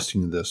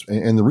adjusting to this?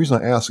 And the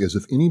reason I ask is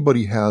if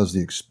anybody has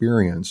the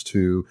experience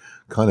to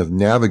kind of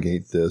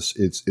navigate this,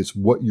 it's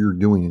what you're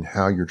doing and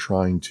how you're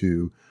trying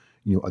to,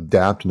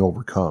 adapt and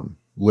overcome,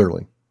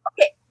 literally.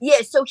 Okay.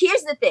 Yeah. So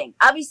here's the thing.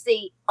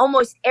 Obviously,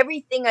 almost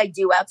everything I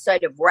do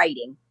outside of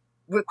writing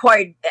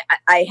required,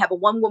 I have a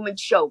one-woman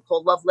show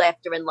called Love,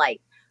 Laughter, and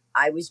Light.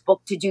 I was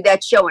booked to do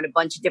that show in a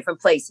bunch of different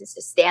places.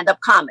 A stand-up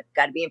comic,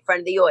 got to be in front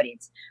of the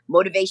audience.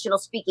 Motivational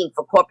speaking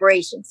for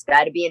corporations,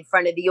 got to be in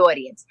front of the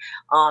audience.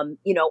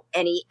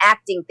 Any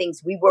acting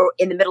things. We were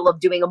in the middle of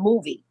doing a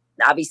movie.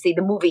 Obviously,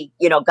 the movie,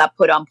 got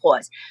put on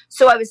pause.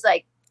 So I was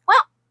like,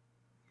 well,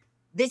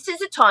 this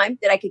is a time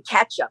that I could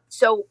catch up.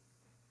 So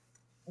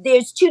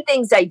there's two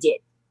things I did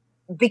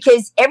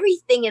because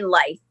everything in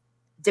life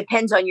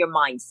depends on your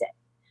mindset.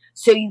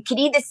 So you could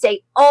either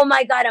say, oh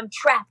my God, I'm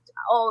trapped.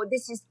 Oh,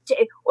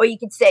 or you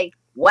could say,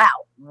 wow,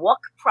 what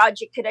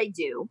project could I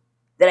do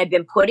that I've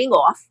been putting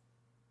off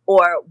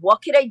or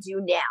what could I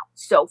do now?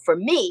 So for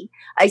me,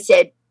 I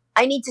said,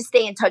 I need to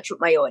stay in touch with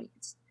my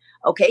audience.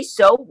 Okay,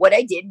 so what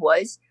I did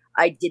was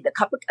I did the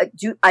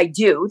I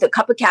do the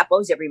cup of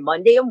capos every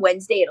Monday and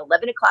Wednesday at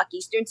 11 o'clock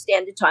Eastern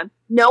Standard Time.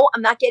 No,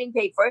 I'm not getting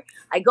paid for it.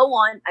 I go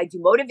on, I do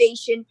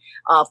motivation,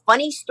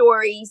 funny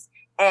stories,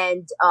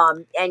 and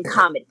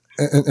comedy.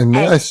 And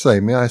may I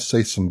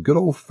say some good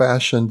old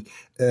fashioned,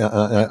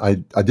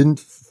 I didn't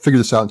figure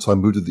this out until I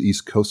moved to the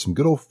East Coast, some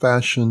good old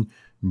fashioned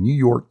New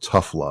York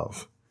tough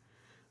love.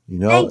 You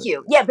know? Thank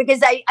you. Yeah,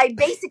 because I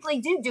basically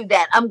do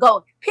that. I'm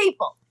going,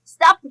 people,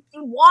 stop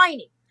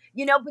whining,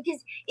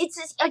 because it's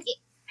just, like,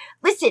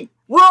 listen,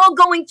 we're all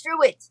going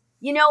through it.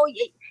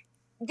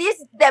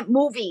 That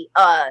movie,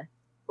 what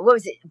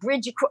was it?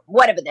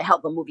 Whatever the hell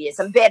the movie is.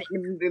 I'm bad at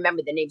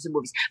remember the names of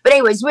movies. But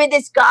anyways, where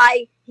this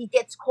guy, he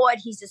gets caught,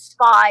 he's a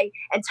spy,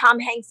 and Tom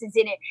Hanks is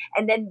in it.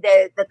 And then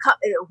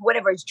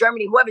whatever, it's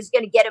Germany, whoever's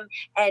going to get him.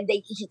 And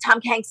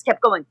Tom Hanks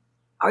kept going,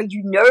 are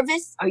you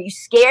nervous? Are you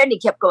scared? And he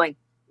kept going,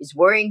 is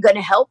worrying going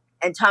to help?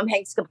 And Tom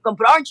Hanks kept going,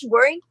 but aren't you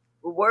worrying?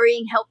 Will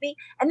worrying help me?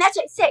 And that's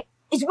what I say.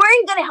 Is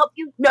worrying going to help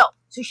you? No.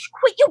 So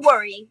quit your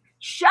worrying,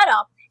 shut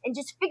up, and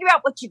just figure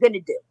out what you're going to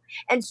do.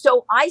 And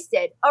so I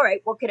said, all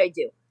right, what could I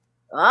do?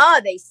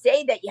 They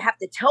say that you have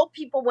to tell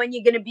people when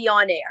you're going to be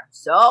on air.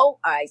 So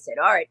I said,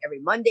 all right, every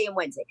Monday and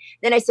Wednesday.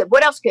 Then I said,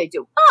 what else could I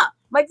do?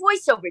 My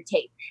voiceover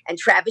tape. And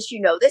Travis,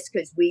 you know this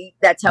because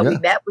that's how we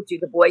met, we do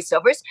the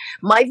voiceovers.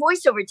 My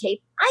voiceover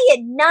tape, I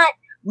had not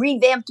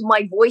revamped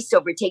my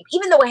voiceover tape,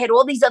 even though I had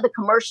all these other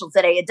commercials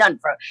that I had done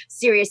for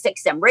Sirius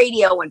XM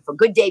Radio and for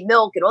Good Day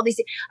Milk and all these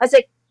things. I was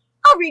like,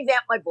 I'll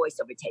revamp my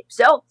voiceover tape.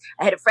 So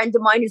I had a friend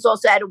of mine who's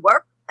also out of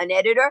work, an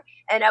editor,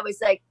 and I was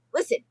like,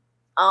 listen,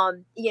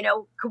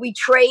 could we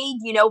trade,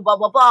 blah,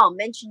 blah, blah. I'll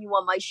mention you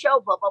on my show,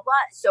 blah, blah, blah.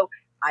 So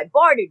I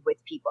bartered with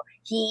people.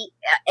 He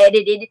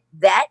edited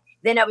that.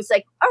 Then I was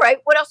like, all right,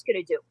 what else could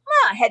I do?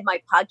 I had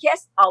my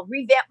podcast. I'll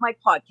revamp my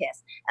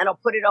podcast and I'll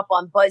put it up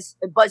on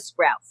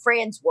Buzzsprout,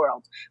 Fran's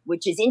World,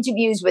 which is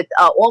interviews with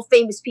all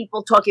famous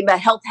people talking about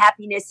health,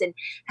 happiness, and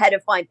how to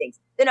find things.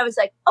 Then I was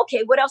like,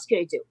 okay, what else could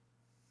I do?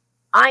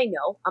 I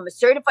know I'm a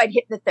certified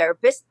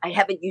hypnotherapist. I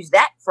haven't used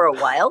that for a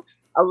while.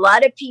 A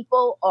lot of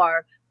people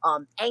are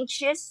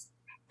anxious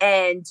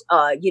and,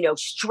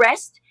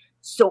 stressed.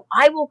 So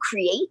I will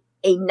create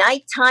a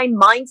nighttime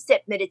mindset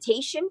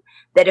meditation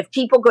that if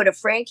people go to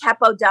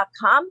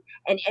francapo.com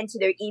and enter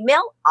their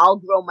email, I'll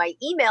grow my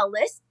email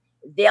list.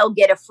 They'll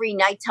get a free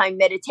nighttime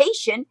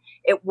meditation.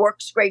 It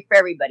works great for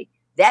everybody.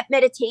 That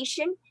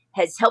meditation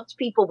has helped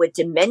people with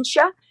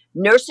dementia.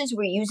 Nurses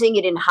were using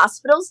it in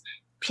hospitals,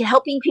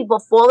 helping people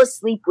fall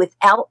asleep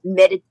without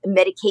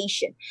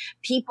medication.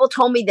 People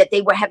told me that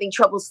they were having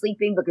trouble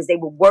sleeping because they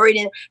were worried.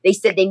 And they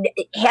said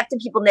half the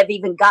people never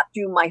even got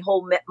through my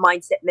whole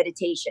mindset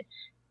meditation.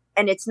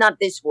 And it's not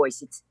this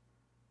voice. It's,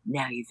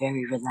 now you're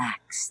very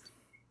relaxed.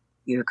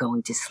 You're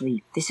going to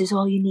sleep. This is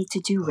all you need to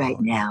do right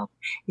now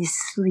is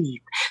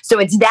sleep. So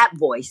it's that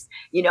voice,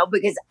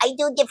 because I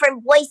do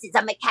different voices.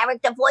 I'm a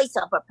character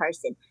voiceover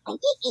person.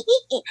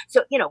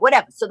 So,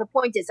 whatever. So the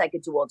point is I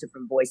could do all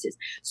different voices.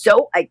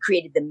 So I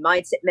created the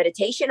mindset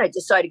meditation. I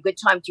decided a good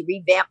time to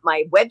revamp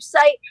my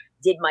website,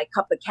 did my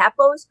cup of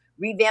capos,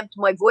 revamped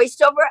my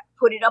voiceover,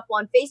 put it up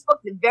on Facebook.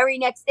 The very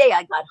next day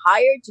I got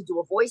hired to do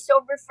a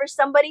voiceover for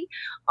somebody.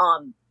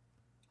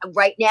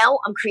 Right now,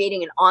 I'm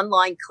creating an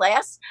online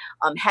class,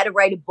 how to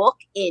write a book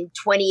in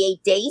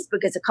 28 days,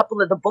 because a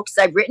couple of the books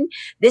I've written,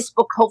 this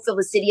book, Hopeful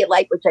the City of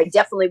Light, which I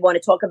definitely want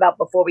to talk about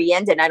before we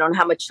end, and I don't know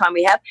how much time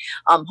we have.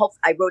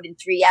 I wrote in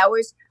 3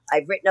 hours.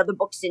 I've written other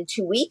books in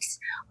 2 weeks.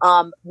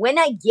 When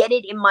I get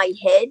it in my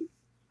head,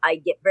 I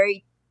get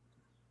very,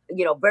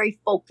 very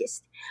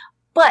focused.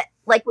 But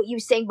like what you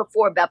were saying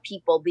before about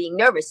people being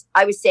nervous,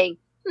 I was saying,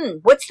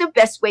 what's the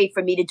best way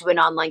for me to do an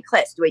online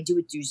class? Do I do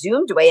it through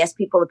Zoom? Do I ask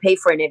people to pay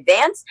for an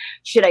advance?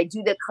 Should I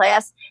do the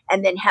class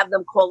and then have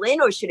them call in,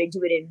 or should I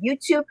do it in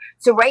YouTube?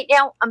 So right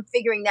now I'm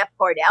figuring that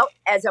part out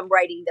as I'm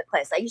writing the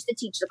class. I used to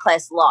teach the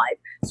class live,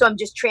 so I'm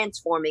just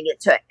transforming it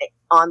to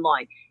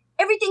online.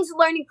 Everything's a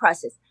learning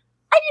process.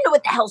 I didn't know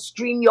what the hell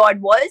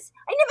StreamYard was.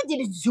 I never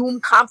did a Zoom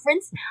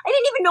conference. I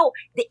didn't even know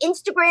the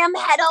Instagram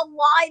had a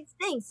live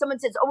thing. Someone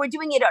says, we're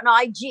doing it on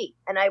IG.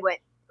 And I went,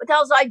 what the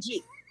hell's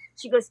IG?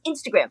 She goes,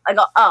 Instagram. I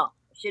go, I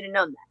should have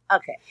known that.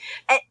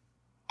 Okay.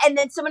 And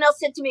then someone else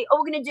said to me,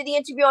 we're going to do the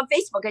interview on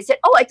Facebook. I said,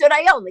 I thought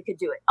I only could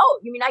do it. Oh,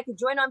 you mean I could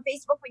join on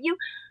Facebook with you?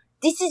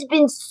 This has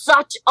been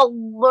such a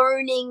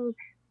learning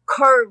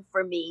curve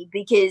for me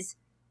because,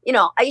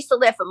 I used to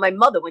laugh at my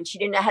mother when she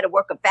didn't know how to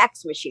work a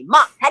fax machine.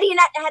 Mom, how do you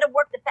not know how to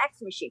work the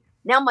fax machine?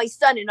 Now my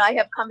son and I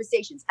have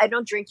conversations. I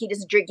don't drink. He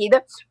doesn't drink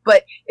either.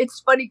 But it's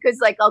funny because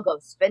I'll go,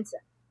 Spencer,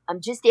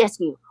 I'm just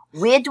asking you,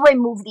 where do I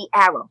move the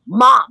arrow?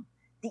 Mom,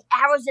 the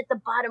arrow's at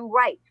the bottom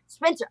right.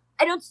 Spencer,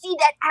 I don't see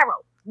that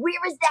arrow.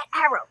 Where is that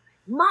arrow?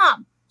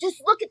 Mom,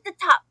 just look at the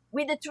top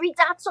where the 3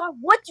 dots are.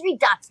 What 3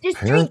 dots? There's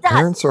 3 dots.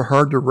 Parents are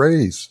hard to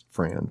raise,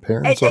 Fran.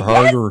 Parents are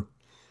harder.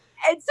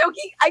 And so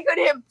I go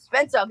to him,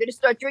 Spencer, I'm going to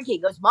start drinking. He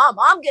goes, Mom,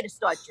 I'm going to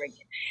start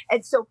drinking.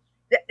 And so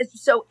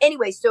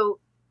anyway,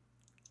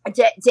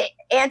 to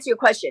answer your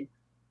question,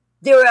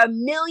 there are a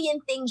million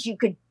things you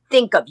could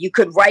think of. You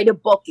could write a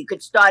book. You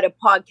could start a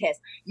podcast.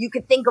 You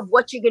could think of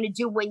what you're going to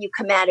do when you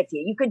come out of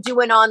here. You could do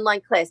an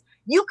online class.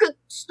 You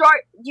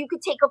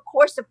could take a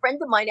course. A friend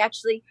of mine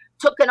actually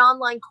took an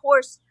online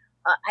course.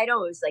 I don't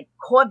know, it was like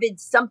COVID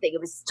something.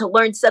 It was to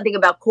learn something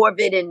about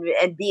COVID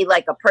and be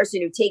like a person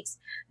who takes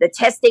the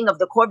testing of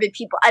the COVID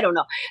people. I don't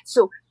know.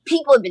 So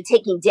people have been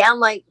taking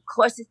downline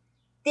courses.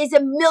 There's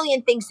a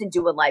million things to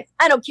do in life.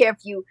 I don't care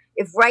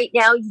if right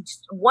now,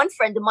 one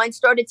friend of mine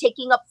started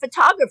taking up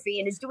photography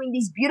and is doing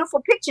these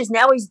beautiful pictures.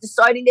 Now he's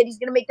deciding that he's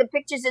going to make the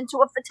pictures into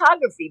a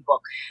photography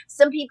book.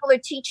 Some people are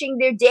teaching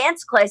their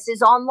dance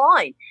classes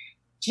online.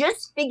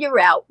 Just figure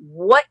out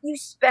what you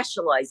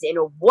specialize in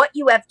or what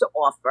you have to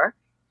offer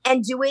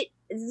and do it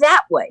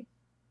that way.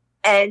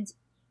 And,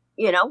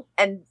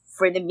 and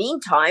for the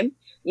meantime,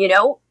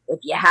 if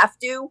you have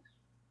to,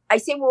 I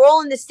say we're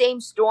all in the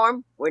same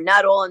storm. We're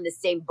not all in the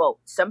same boat.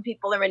 Some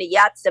people are in a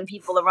yacht. Some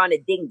people are on a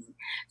dinghy.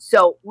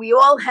 So we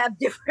all have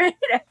different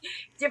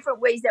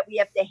ways that we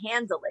have to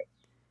handle it.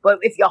 But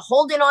if you're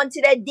holding on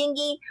to that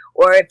dinghy,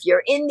 or if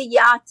you're in the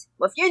yacht,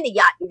 well, if you're in the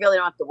yacht, you really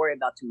don't have to worry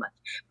about too much.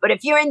 But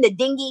if you're in the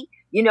dinghy,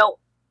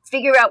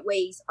 figure out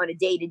ways on a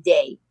day to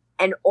day.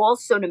 And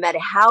also, no matter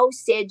how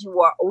sad you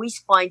are, always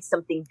find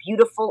something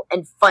beautiful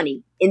and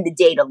funny in the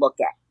day to look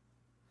at.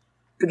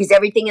 Because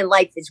everything in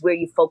life is where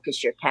you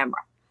focus your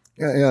camera.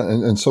 Yeah.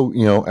 And so,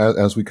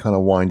 as we kind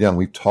of wind down,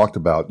 we've talked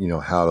about,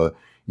 how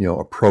to,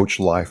 approach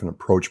life and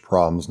approach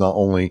problems, not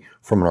only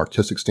from an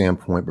artistic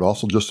standpoint, but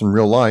also just in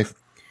real life.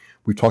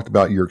 We talked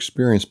about your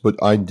experience, but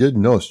I did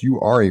notice you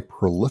are a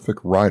prolific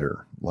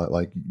writer.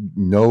 Like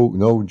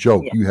no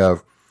joke. Yeah.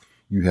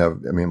 You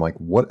have, I mean, like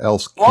what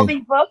else? All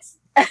these books?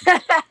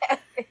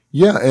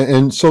 Yeah.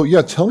 And so,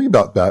 yeah, tell me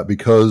about that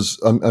because,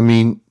 I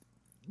mean,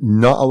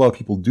 not a lot of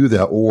people do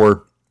that,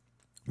 or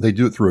they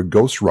do it through a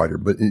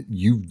ghostwriter, but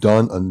you've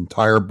done an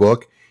entire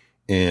book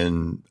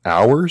in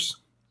hours?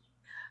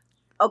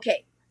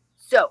 Okay.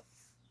 So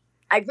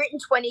I've written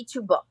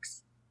 22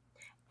 books.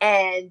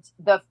 And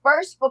the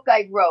first book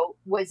I wrote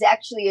was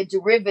actually a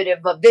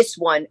derivative of this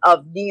one,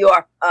 of New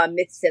York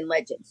Myths and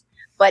Legends.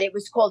 But it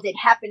was called It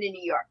Happened in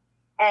New York.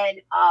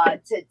 And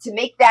to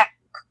make that,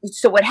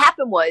 so what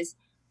happened was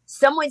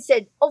someone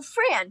said, "Oh,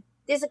 Fran,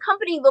 there's a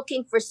company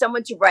looking for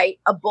someone to write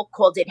a book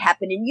called It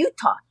Happened in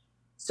Utah."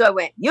 So I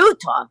went,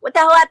 "Utah? What the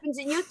hell happens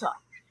in Utah?"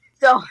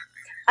 So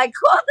I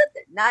called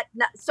it, not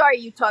sorry,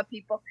 Utah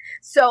people.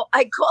 So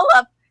I call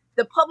up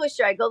the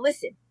publisher. I go,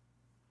 "Listen,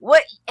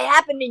 what it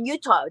happened in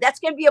Utah? That's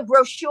going to be a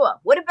brochure.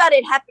 What about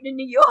It Happened in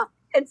New York?"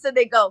 And so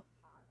they go,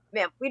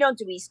 "Ma'am, we don't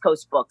do East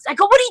Coast books." I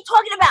go, "What are you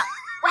talking about?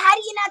 Well, how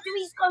do you not do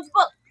East Coast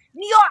books?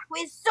 New York,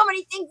 there's so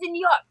many things in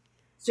New York."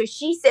 So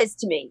she says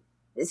to me,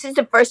 this is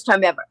the first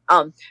time ever.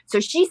 So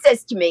she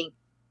says to me,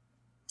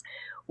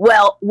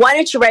 "Well, why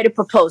don't you write a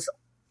proposal?"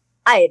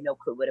 I had no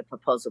clue what a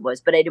proposal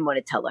was, but I didn't want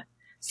to tell her.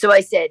 So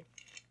I said,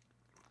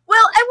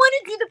 "Well, I want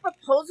to do the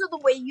proposal the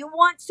way you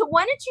want. So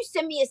why don't you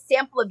send me a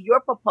sample of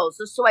your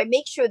proposal so I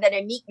make sure that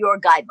I meet your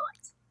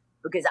guidelines?"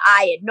 Because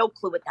I had no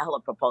clue what the hell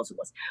a proposal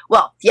was.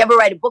 Well, if you ever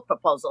write a book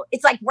proposal,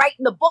 it's like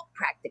writing the book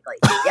practically.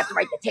 You have to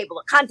write the table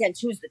of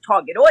contents, who's the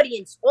target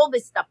audience, all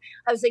this stuff.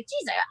 I was like,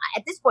 geez,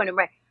 at this point I'm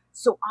right.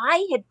 So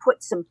I had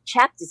put some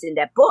chapters in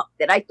that book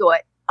that I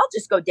thought, I'll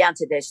just go down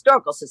to the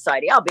Historical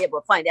Society. I'll be able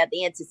to find out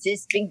the answer to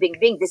this. Bing, bing,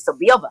 bing. This will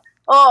be over.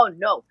 Oh,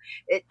 no.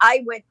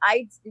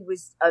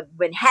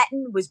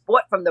 Manhattan was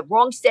bought from the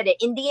wrong set of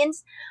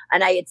Indians.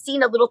 And I had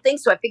seen a little thing.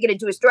 So I figured I'd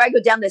do a story. I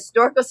go down to the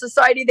Historical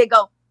Society. They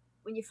go,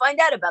 "When you find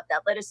out about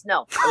that, let us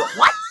know." I went,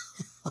 "What?"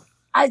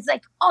 I was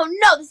like, "Oh,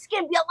 no, this is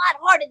going to be a lot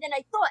harder than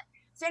I thought."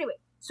 So anyway,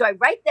 so I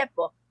write that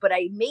book, but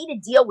I made a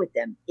deal with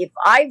them. If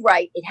I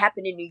write It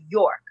Happened in New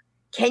York,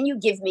 can you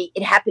give me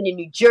It Happened in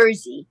New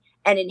Jersey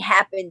and It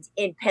Happened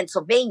in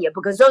Pennsylvania?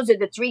 Because those are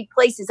the three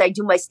places I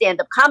do my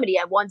stand-up comedy.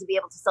 I wanted to be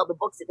able to sell the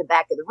books at the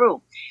back of the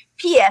room.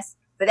 P.S.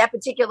 For that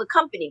particular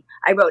company,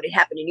 I wrote It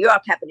Happened in New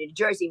York, Happened in New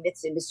Jersey,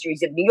 Myths and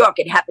Mysteries of New York.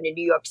 It Happened in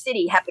New York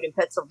City, Happened in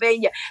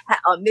Pennsylvania,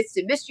 Myths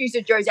and Mysteries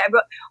of Jersey. I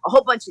wrote a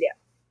whole bunch of there.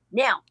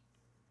 Now,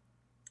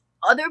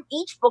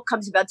 each book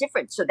comes about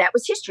different. So that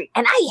was history.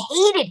 And I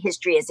hated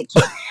history as a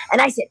kid.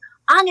 And I said,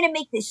 I'm going to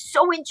make this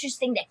so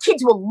interesting that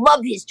kids will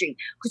love history.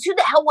 Because who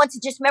the hell wants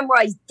to just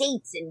memorize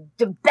dates and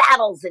the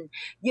battles and,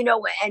 and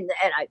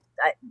I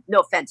no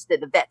offense to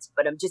the vets,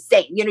 but I'm just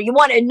saying, you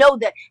want to know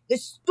the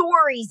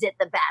stories at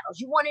the battles.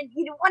 You want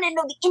to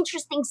know the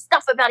interesting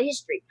stuff about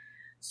history.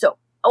 So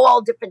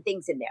all different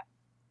things in there.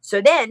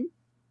 So then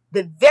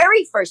the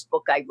very first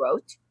book I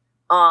wrote,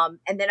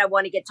 and then I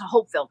want to get to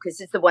Hopeville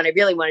because it's the one I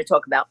really want to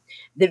talk about.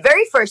 The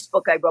very first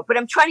book I wrote, but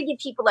I'm trying to give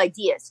people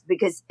ideas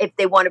because if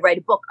they want to write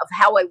a book of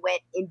how I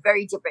went in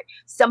very different,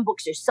 some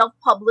books are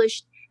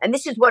self-published. And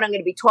this is what I'm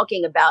going to be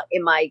talking about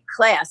in my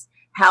class,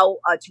 how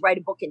to write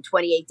a book in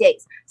 28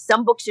 days.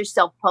 Some books are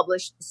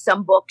self-published.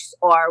 Some books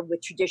are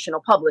with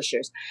traditional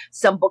publishers.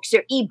 Some books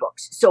are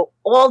ebooks. So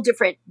all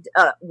different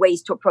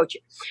ways to approach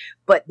it.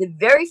 But the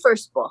very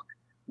first book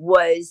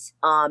was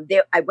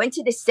there. I went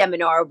to this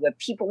seminar where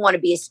people want to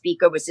be a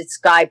speaker. Was this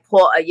guy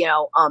Paul?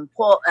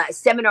 Paul,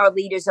 Seminar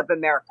Leaders of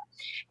America,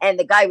 and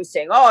the guy was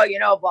saying, "Oh,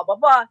 blah blah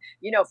blah.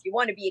 If you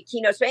want to be a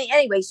keynote speaker."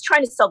 Anyway, he's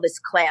trying to sell this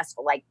class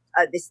for like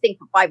this thing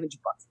for $500,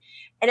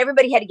 and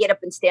everybody had to get up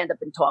and stand up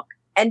and talk.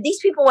 And these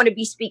people want to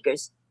be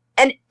speakers,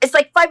 and it's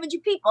like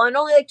 500 people, and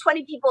only like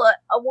 20 people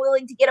are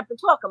willing to get up and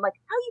talk. I'm like,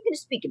 how are you going to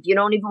speak if you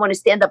don't even want to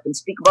stand up and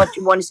speak about what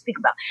you want to speak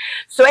about?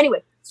 So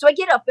anyway. So I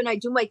get up and I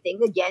do my thing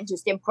again,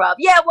 just improv.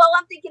 Yeah, well,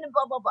 I'm thinking of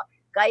blah, blah, blah.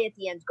 Guy at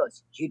the end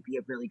goes, you'd be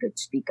a really good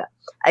speaker.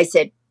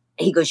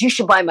 He goes, you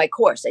should buy my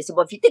course. I said,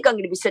 well, if you think I'm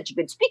going to be such a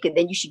good speaker,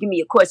 then you should give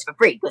me a course for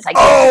free. Because I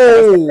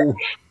can't.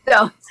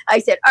 So I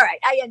said, all right,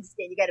 I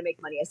understand. You got to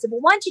make money. I said,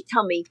 well, why don't you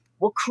tell me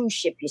what cruise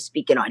ship you're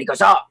speaking on? He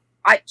goes,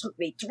 it took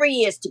me 3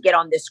 years to get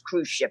on this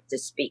cruise ship to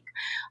speak.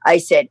 I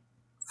said,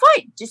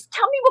 fine, just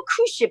tell me what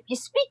cruise ship you're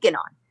speaking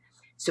on.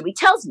 So he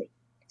tells me,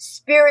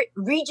 Spirit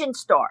Regent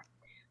Star.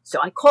 So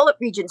I call up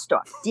Regent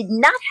Star. Did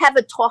not have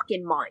a talk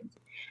in mind.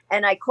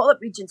 And I call up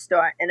Regent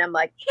Star and I'm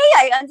like, hey,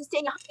 I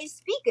understand you hire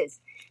speakers.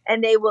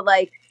 And they were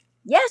like,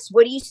 yes,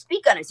 what do you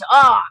speak on? I said,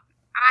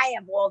 I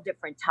have all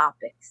different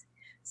topics.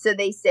 So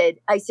I said,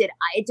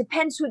 it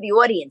depends who the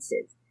audience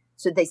is.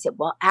 So they said,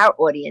 well, our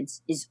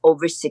audience is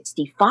over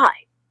 65.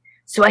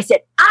 So I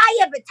said, I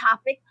have a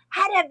topic,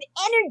 how to have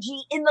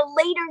energy in the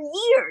later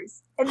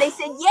years. And they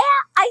said, yeah.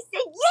 I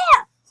said,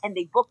 yeah. And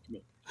they booked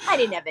me. I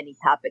didn't have any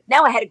topic.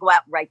 Now I had to go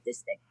out and write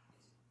this thing.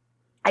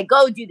 I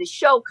go do the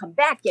show, come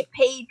back, get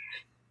paid.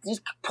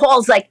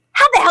 Paul's like,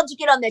 how the hell did you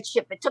get on that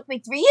ship? It took me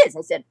 3 years.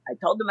 I said, I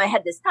told him I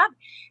had this topic.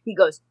 He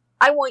goes,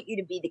 I want you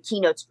to be the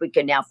keynote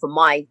speaker now for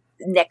my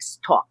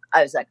next talk.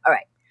 I was like, all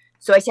right.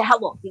 So I said, how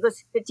long? He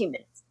goes, 15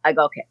 minutes. I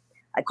go, okay.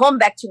 I call him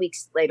back 2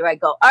 weeks later. I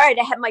go, all right,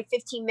 I have my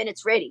 15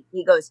 minutes ready.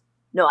 He goes,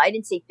 no, I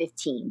didn't say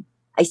 15.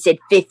 I said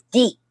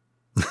 50.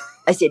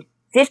 I said,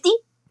 50?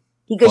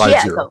 He goes,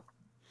 yeah. I go,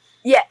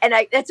 yeah, and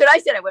that's what I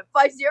said. I went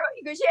 50.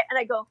 He goes, yeah. And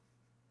I go,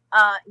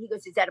 he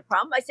goes, is that a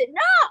problem? I said,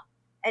 no.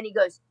 And he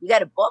goes, you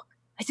got a book?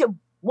 I said,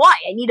 why?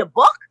 I need a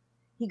book?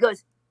 He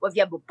goes, well, if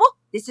you have a book,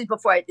 this is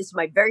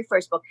my very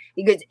first book.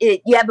 He goes,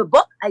 you have a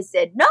book? I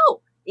said,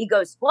 no. He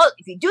goes, well,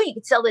 if you do, you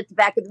can sell it at the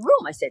back of the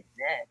room. I said,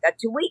 got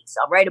 2 weeks.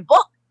 I'll write a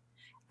book.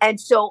 And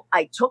so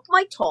I took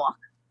my talk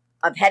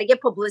of how to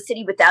get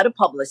publicity without a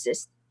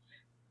publicist,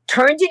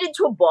 turned it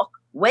into a book,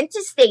 went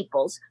to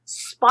Staples,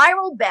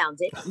 spiral bound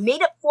it,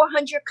 made up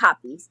 400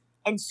 copies,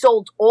 and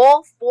sold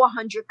all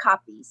 400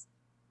 copies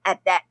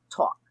at that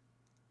talk.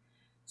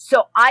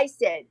 So I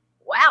said,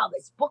 wow,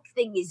 this book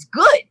thing is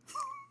good.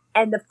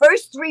 And the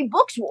first 3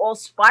 books were all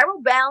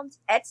spiral bound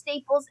at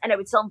Staples, and I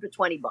would sell them for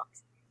 $20.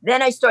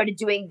 Then I started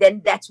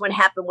then that's when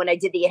happened when I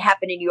did It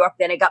Happened in New York.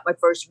 Then I got my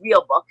first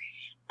real book.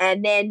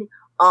 And then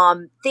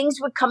things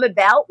would come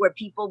about where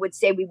people would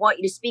say, we want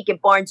you to speak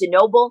at Barnes &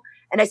 Noble.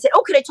 And I said,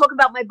 could I talk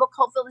about my book,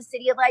 Hopefill the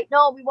City of Light?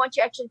 No, we want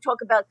you to actually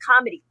talk about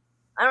comedy.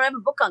 I don't have a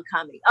book on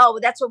comedy. Oh,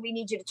 well, that's what we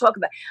need you to talk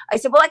about. I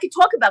said, well, I could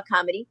talk about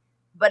comedy,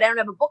 but I don't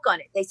have a book on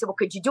it. They said, well,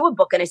 could you do a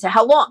book? And I said,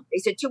 how long? They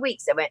said 2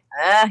 weeks. I went,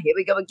 here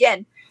we go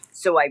again.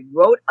 So I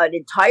wrote an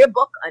entire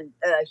book on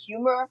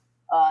humor,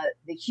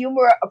 the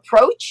humor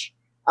approach,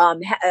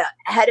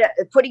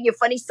 putting your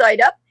funny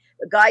side up,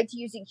 a guide to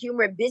using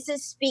humor in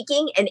business,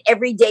 speaking, and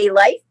everyday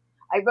life.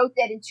 I wrote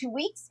that in 2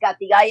 weeks, got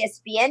the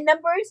ISBN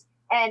numbers,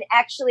 and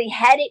actually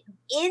had it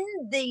in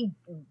the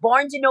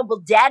Barnes &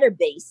 Noble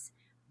database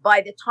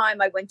by the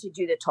time I went to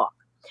do the talk.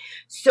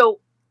 So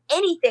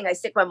anything I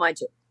stick my mind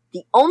to.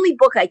 The only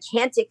book I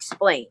can't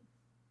explain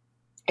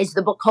is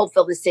the book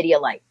Hopefill the City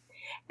of Light.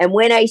 And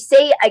when I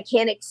say I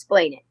can't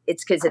explain it,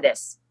 it's because of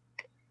this.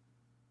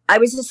 I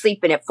was asleep,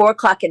 and at 4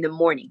 o'clock in the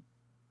morning,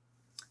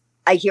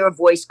 I hear a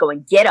voice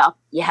going, get up,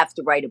 you have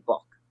to write a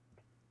book.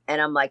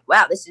 And I'm like,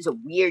 wow, this is a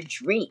weird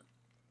dream.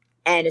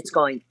 And it's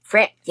going,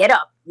 Frank, get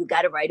up, you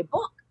got to write a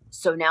book.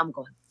 So now I'm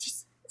going,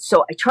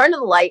 so I turn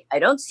on the light, I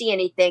don't see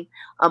anything.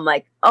 I'm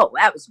like, oh,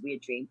 that was a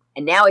weird dream.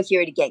 And now I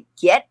hear it again,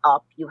 get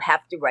up, you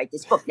have to write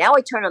this book. Now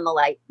I turn on the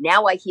light,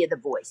 now I hear the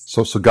voice.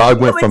 So God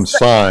went from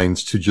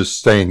signs to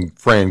just saying,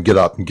 Fran, get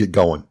up and get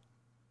going.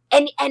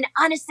 And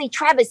honestly,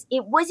 Travis,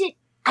 it wasn't,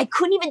 I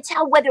couldn't even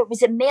tell whether it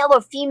was a male or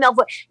female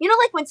voice. You know,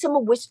 like when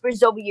someone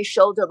whispers over your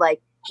shoulder,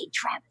 like, hey,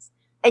 Travis.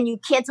 And you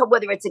can't tell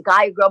whether it's a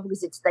guy or girl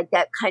because it's like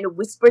that kind of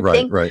whisper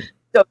thing. Right.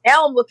 So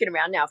now I'm looking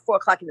around now, 4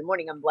 o'clock in the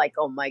morning. I'm like,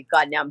 oh my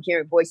God, now I'm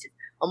hearing voices.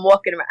 I'm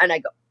walking around and I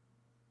go,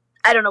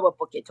 I don't know what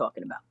book you're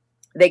talking about.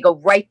 They go,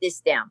 write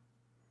this down.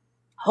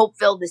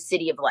 Hopefill the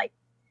City of Light.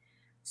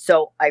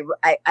 So I,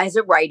 as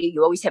a writer,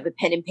 you always have a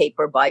pen and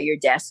paper by your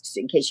desks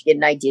in case you get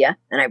an idea.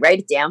 And I write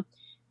it down.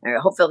 I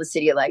Hopefill the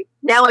City of Light.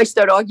 Now I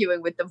start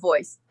arguing with the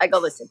voice. I go,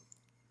 listen,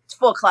 it's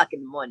 4 o'clock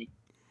in the morning.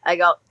 I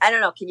go, I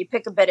don't know. Can you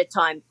pick a better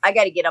time? I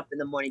got to get up in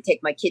the morning, take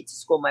my kid to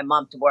school, my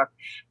mom to work.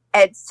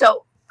 And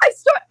so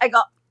I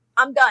go,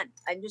 I'm done.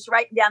 I'm just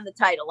writing down the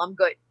title. I'm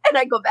good. And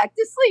I go back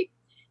to sleep.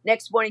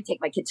 Next morning, take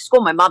my kid to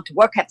school, my mom to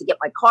work, have to get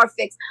my car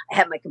fixed. I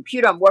have my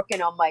computer. I'm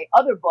working on my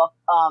other book,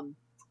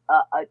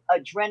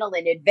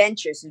 Adrenaline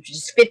Adventures, which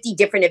is 50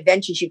 different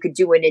adventures you could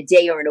do in a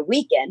day or in a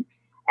weekend.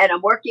 and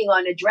I'm working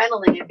on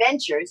Adrenaline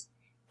Adventures,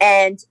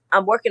 and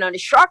I'm working on a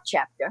shark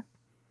chapter.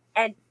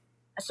 And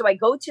so I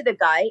go to the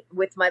guy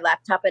with my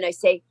laptop and I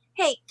say,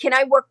 hey, can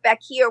I work back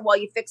here while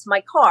you fix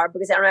my car?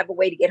 Because I don't have a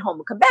way to get home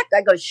and come back.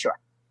 I go, sure.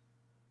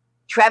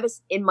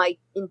 Travis, in my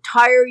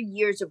entire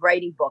years of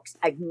writing books,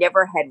 I've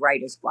never had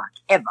writer's block,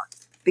 ever.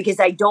 Because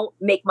I don't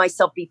make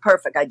myself be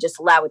perfect. I just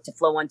allow it to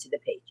flow onto the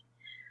page.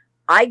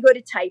 I go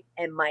to type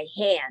and my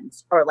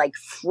hands are like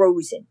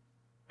frozen.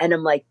 And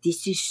I'm like,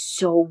 this is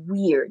so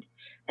weird.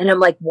 And I'm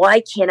like,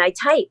 why can't I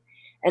type?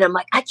 And I'm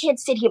like, I can't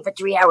sit here for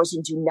 3 hours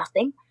and do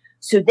nothing.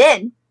 So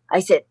then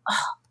I said,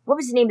 oh, what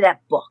was the name of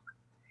that book?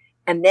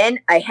 And then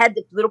I had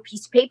the little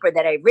piece of paper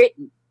that I'd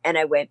written. And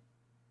I went,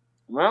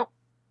 well,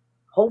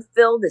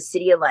 Hopeville, the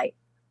City of Light.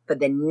 For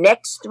the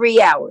next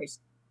 3 hours,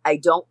 I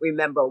don't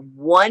remember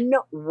one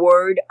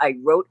word I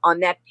wrote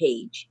on that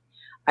page.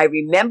 I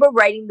remember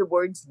writing the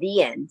words,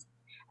 the end.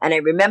 And I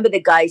remember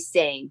the guy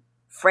saying,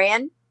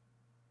 Fran,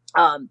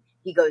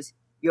 he goes,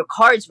 your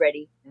car's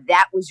ready.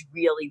 That was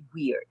really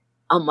weird.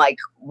 I'm like,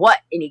 what?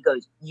 And he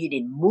goes, you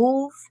didn't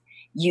move.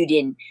 You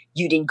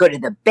didn't go to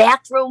the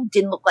bathroom.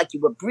 Didn't look like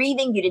you were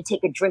breathing. You didn't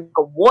take a drink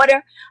of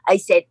water. I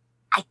said,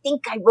 I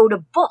think I wrote a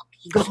book.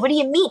 He goes, what do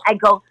you mean? I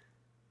go,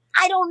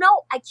 I don't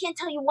know. I can't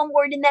tell you one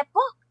word in that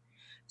book.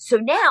 So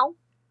now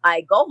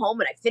I go home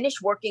and I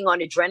finish working on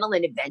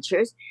Adrenaline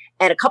Adventures.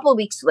 And a couple of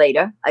weeks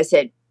later, I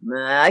said,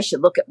 I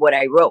should look at what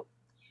I wrote.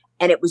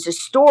 And it was a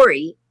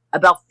story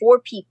about 4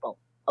 people,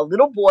 a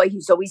little boy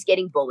who's always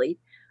getting bullied,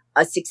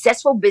 a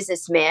successful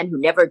businessman who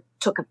never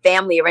took a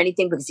family or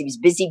anything because he was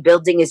busy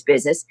building his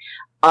business,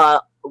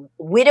 a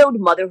widowed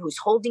mother who's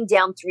holding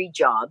down 3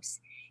 jobs,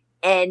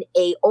 and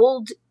a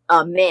old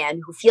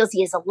man who feels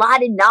he has a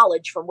lot of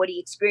knowledge from what he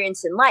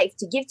experienced in life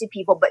to give to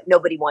people, but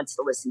nobody wants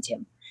to listen to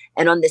him.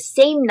 And on the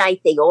same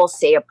night, they all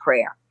say a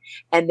prayer.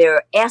 And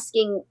they're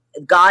asking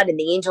God and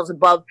the angels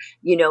above,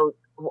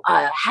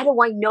 how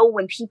do I know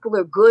when people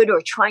are good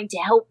or trying to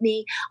help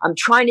me? I'm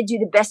trying to do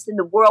the best in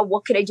the world.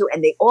 What could I do?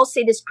 And they all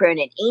say this prayer, and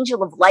an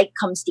angel of light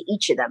comes to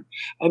each of them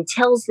and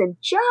tells them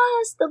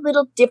just a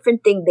little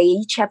different thing they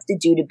each have to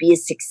do to be a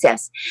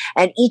success.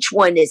 And each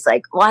one is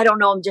like, well, I don't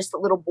know. I'm just a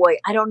little boy.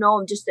 I don't know.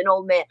 I'm just an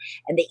old man.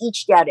 And they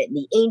each doubt it. And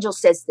the angel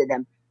says to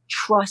them,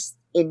 trust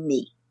in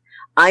me.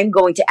 I'm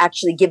going to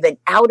actually give an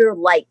outer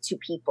light to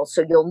people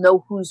so you'll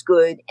know who's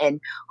good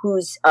and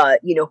who's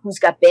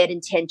got bad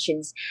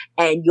intentions,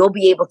 and you'll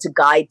be able to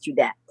guide through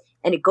that.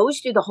 And it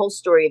goes through the whole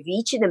story of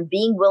each of them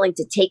being willing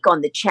to take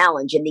on the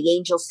challenge. And the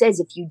angel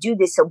says, if you do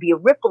this, there'll be a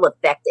ripple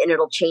effect and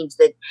it'll change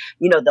the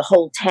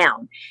whole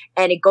town.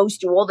 And it goes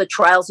through all the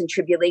trials and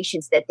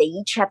tribulations that they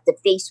each have to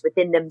face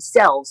within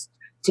themselves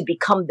to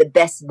become the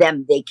best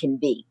them they can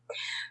be.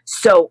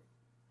 So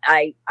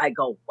I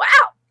go,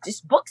 wow. This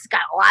book's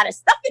got a lot of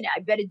stuff in it. I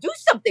better do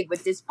something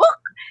with this book,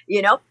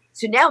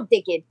 So now I'm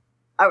thinking,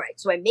 all right,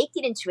 so I make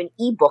it into an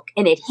ebook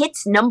and it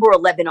hits number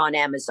 11 on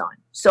Amazon.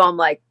 So I'm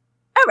like,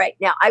 all right,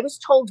 now I was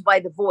told by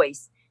The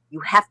Voice,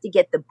 you have to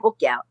get the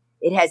book out.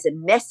 It has a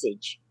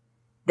message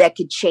that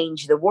could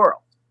change the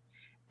world.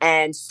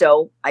 And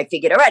so I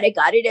figured, all right, I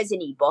got it as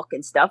an ebook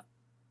and stuff.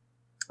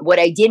 What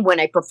I did when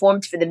I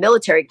performed for the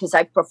military, because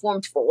I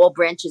performed for all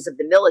branches of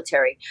the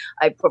military.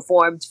 I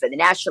performed for the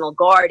National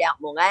Guard out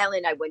in Long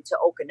Island. I went to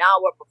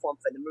Okinawa, performed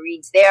for the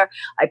Marines there.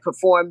 I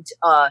performed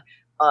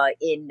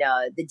in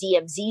the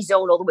DMZ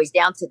zone all the way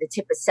down to the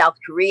tip of South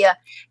Korea.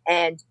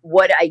 And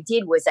what I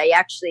did was I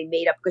actually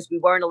made up, because we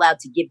weren't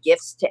allowed to give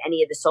gifts to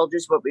any of the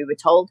soldiers, what we were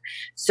told.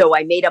 So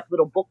I made up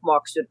little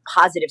bookmarks with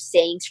positive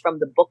sayings from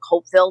the book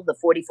Hopeville. The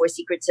 44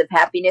 Secrets of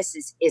Happiness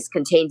is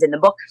contained in the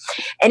book.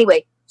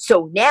 Anyway,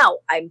 so now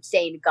I'm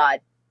saying to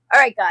God, all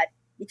right, God,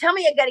 you tell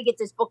me I got to get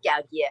this book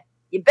out here.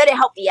 You better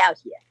help me out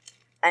here.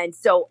 And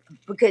so,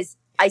 because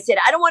I said,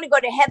 I don't want to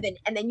go to heaven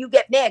and then you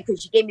get mad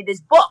because you gave me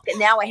this book and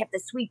now I have to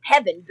sweep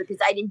heaven because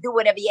I didn't do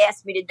whatever you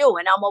asked me to do.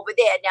 And I'm over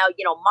there now,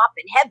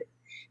 mopping heaven,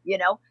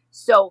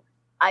 So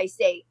I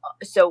say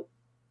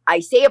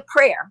a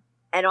prayer.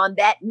 And on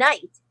that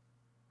night,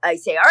 I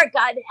say, all right,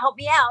 God, help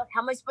me out.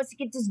 How am I supposed to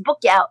get this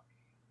book out?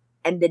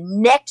 And the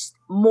next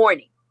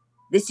morning,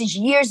 this is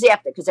years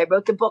after, because I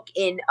wrote the book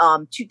in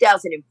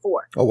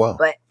 2004. Oh, wow.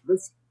 But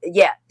this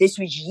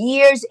was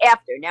years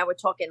after. Now we're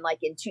talking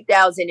like in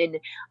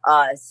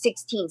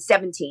 2016,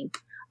 17.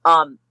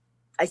 I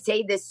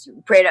say this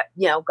prayer,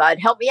 God,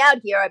 help me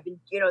out here. I've been,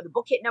 the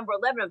book hit number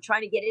 11. I'm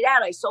trying to get it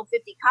out. I sold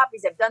 50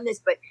 copies. I've done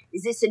this, but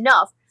is this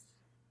enough?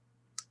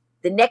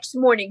 The next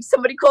morning,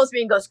 somebody calls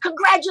me and goes,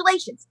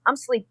 congratulations. I'm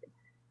sleeping.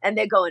 And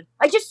they're going,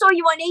 I just saw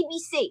you on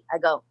ABC. I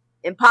go,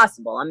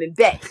 impossible. I'm in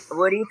bed.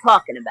 What are you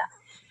talking about?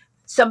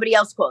 Somebody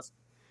else calls.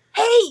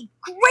 Hey,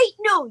 great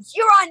news.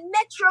 You're on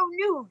Metro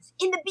News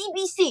in the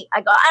BBC.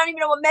 I go, I don't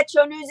even know what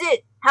Metro News is.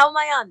 How am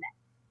I on that?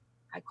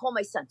 I call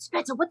my son,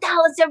 Spencer, what the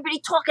hell is everybody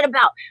talking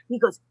about? He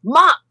goes,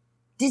 Mom,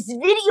 this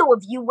video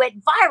of you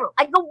went viral.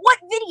 I go, what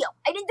video?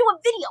 I didn't do a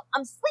video.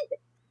 I'm sleeping.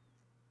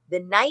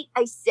 The night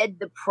I said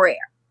the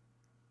prayer,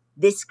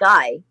 this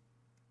guy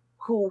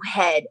who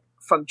had,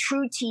 from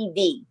True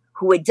TV,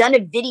 who had done a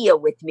video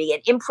with me,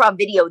 an improv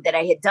video that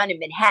I had done in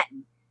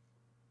Manhattan,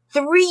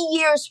 3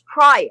 years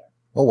prior.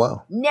 Oh,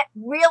 wow.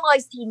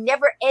 Realized he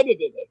never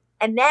edited it.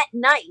 And that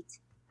night,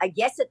 I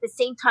guess at the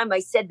same time I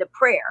said the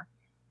prayer,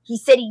 he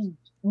said he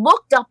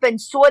looked up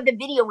and saw the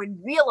video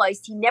and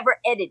realized he never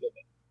edited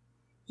it.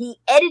 He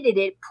edited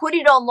it, put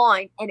it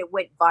online, and it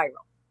went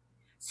viral.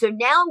 So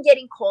now I'm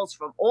getting calls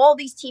from all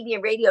these TV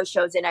and radio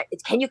shows, and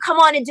can you come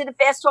on and do the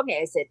fast talking?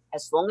 I said,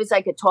 as long as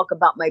I could talk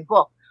about my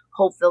book,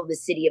 Hopeville, the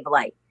City of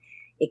Light.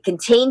 It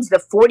contains the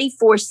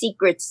 44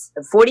 secrets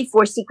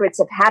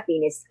of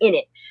happiness in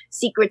it.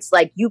 Secrets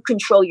like you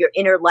control your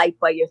inner light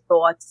by your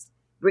thoughts,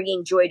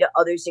 bringing joy to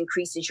others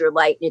increases your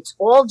light. And it's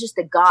all just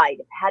a guide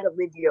of how to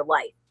live your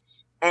life.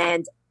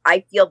 And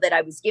I feel that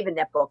I was given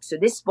that book. So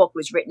this book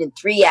was written in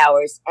 3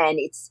 hours, and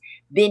it's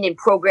been in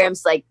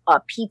programs like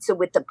Pizza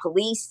with the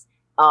Police.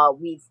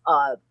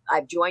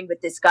 I've joined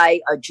with this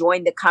guy,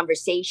 Join the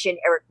Conversation,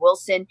 Eric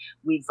Wilson.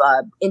 We've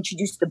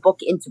introduced the book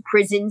into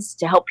prisons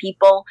to help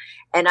people.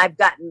 And I've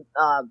gotten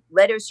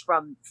letters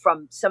from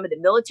some of the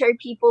military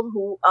people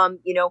who,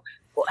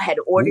 had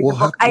ordered the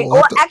book.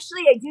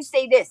 Actually, I do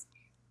say this.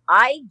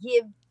 I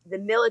give the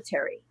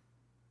military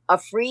a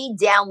free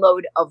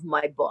download of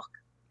my book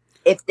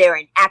if they're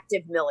an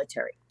active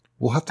military.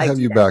 We'll have to have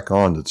you back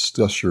on to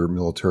discuss your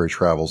military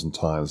travels and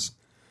times.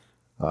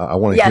 I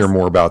want to hear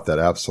more about that.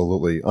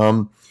 Absolutely.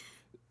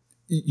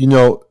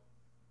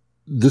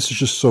 This is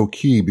just so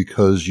key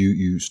because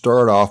you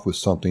started off with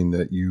something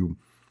that you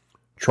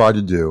tried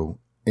to do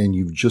and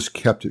you've just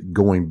kept it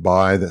going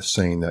by that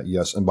saying that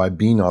yes. And by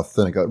being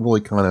authentic, that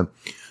really kind of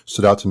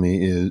stood out to me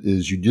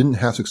is you didn't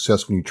have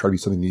success when you tried to be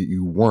something that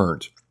you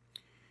weren't.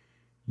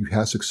 You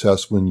had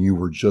success when you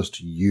were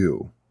just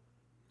you.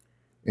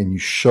 And you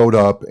showed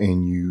up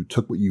and you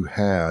took what you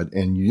had.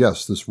 And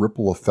yes, this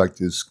ripple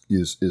effect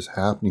is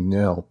happening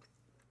now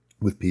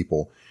with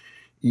people.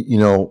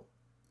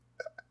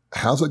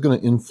 How's it going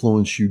to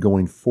influence you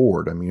going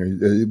forward? I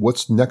mean,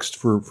 what's next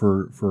for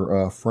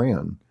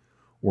Fran?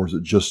 Or is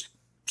it just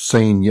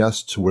saying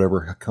yes to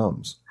whatever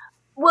comes?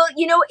 Well,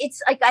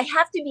 it's like I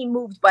have to be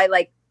moved by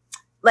like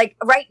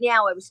right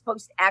now, I was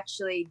supposed to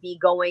actually be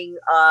going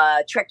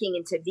trekking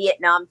into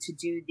Vietnam to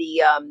do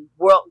the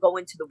go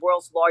into the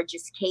world's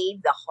largest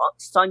cave, the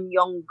Sun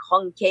Yong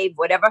Hung Cave,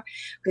 whatever,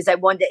 because I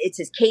wanted. It's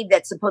a cave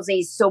that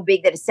supposedly is so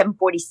big that a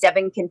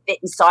 747 can fit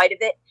inside of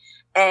it,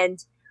 and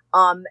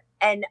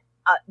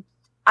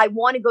I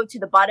want to go to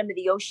the bottom of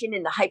the ocean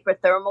in the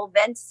hyperthermal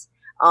vents.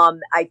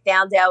 I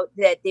found out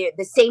that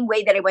the same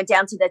way that I went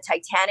down to the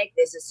Titanic,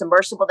 there's a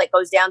submersible that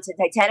goes down to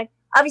the Titanic.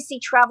 Obviously,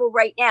 travel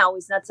right now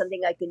is not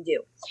something I can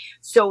do.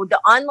 So the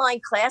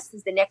online class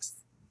is the next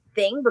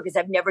thing because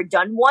I've never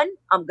done one.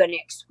 I'm going to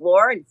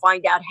explore and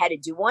find out how to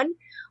do one.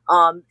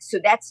 So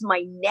that's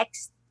my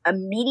next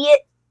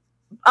immediate,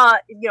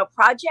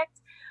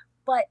 project.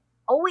 But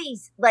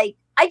always, like,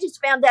 I just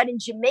found out in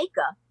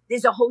Jamaica,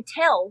 there's a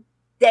hotel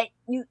that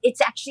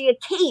it's actually a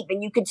cave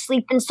and you could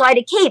sleep inside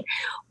a cave.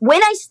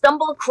 When I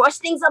stumble across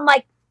things, I'm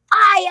like,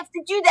 I have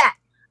to do that.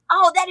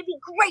 Oh, that'd be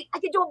great. I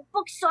could do a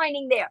book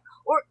signing there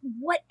or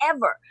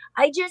whatever.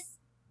 I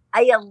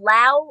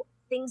allow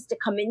things to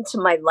come into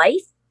my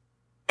life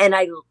and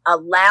I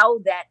allow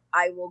that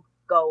I will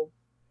go,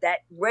 that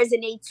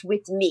resonates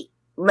with me.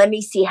 Let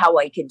me see how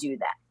I could do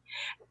that.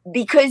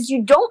 Because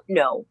you don't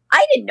know.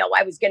 I didn't know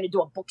I was going to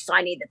do a book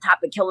signing at the top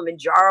of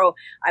Kilimanjaro.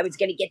 I was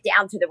going to get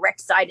down to the wreck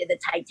side of the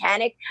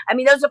Titanic. I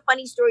mean, those are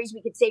funny stories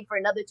we could save for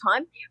another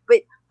time.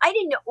 But I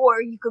didn't know.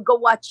 Or you could go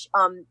watch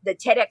the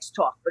TEDx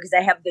talk because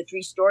I have the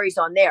 3 stories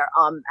on there.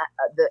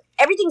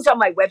 Everything's on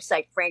my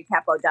website,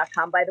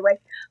 francapo.com, by the way.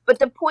 But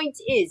the point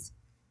is,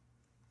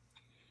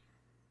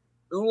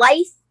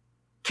 life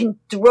can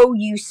throw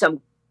you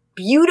some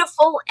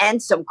beautiful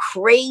and some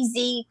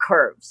crazy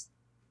curves.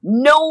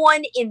 No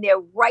one in their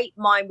right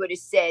mind would have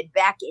said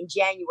back in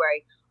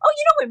January,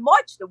 in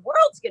March, the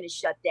world's going to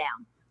shut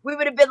down. We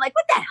would have been like,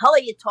 what the hell are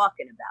you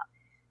talking about?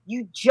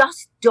 You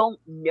just don't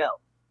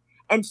know.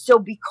 And so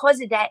because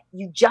of that,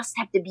 you just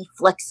have to be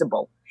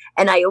flexible.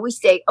 And I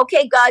always say,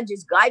 okay, God,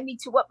 just guide me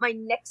to what my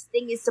next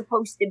thing is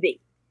supposed to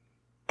be.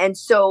 And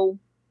so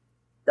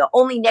the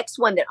only next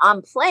one that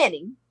I'm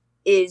planning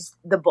is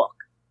the book.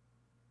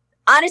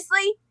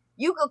 Honestly,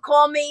 you could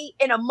call me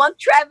in a month,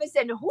 Travis,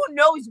 and who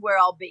knows where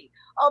I'll be.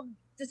 I'll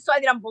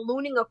decide that I'm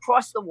ballooning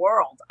across the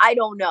world. I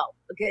don't know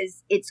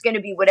because it's going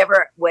to be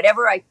whatever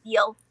I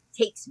feel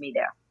takes me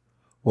there.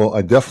 Well,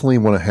 I definitely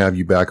want to have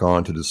you back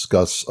on to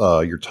discuss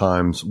your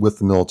times with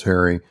the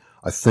military.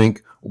 I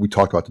think what we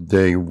talked about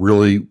today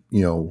really,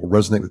 will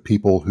resonate with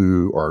people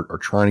who are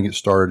trying to get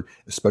started,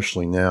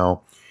 especially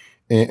now.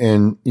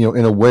 And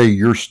in a way,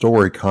 your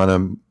story kind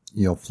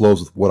of, flows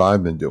with what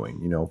I've been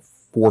doing.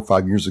 4 or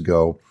 5 years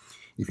ago,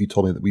 if you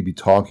told me that we'd be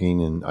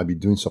talking and I'd be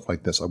doing stuff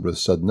like this, I would have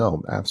said,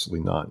 no,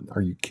 absolutely not.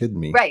 Are you kidding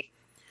me? Right.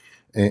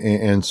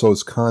 And so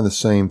it's kind of the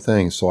same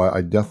thing. So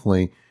I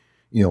definitely,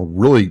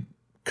 really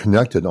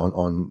connected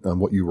on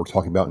what you were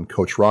talking about in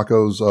Coach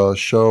Rocco's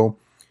show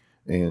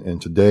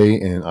and today.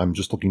 And I'm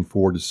just looking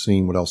forward to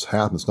seeing what else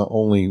happens, not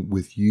only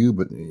with you,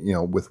 but,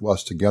 with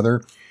us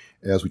together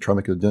as we try to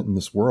make a dent in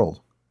this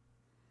world.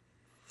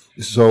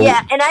 So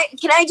Yeah, and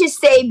I just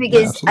say, yeah,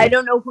 because I absolutely.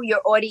 don't know who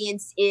your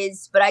audience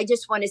is, but I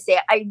just want to say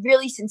I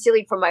really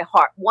sincerely from my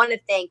heart want to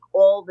thank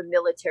all the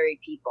military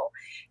people,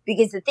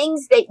 because the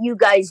things that you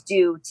guys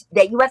do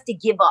that you have to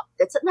give up,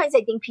 that sometimes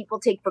I think people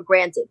take for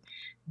granted.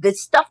 The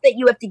stuff that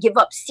you have to give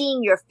up,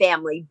 seeing your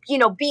family,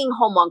 being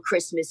home on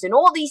Christmas and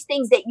all these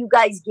things that you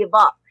guys give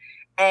up,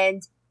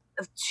 and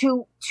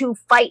to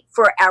fight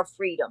for our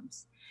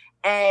freedoms.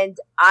 And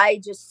I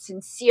just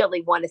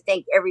sincerely want to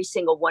thank every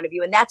single one of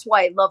you. And that's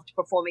why I loved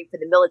performing for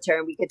the military.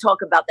 And we could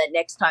talk about that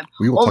next time.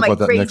 We will All talk my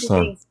about that next crazy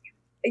time. things.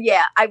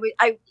 Yeah,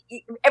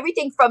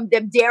 everything from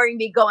them daring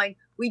me, going,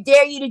 "We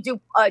dare you to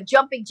do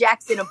jumping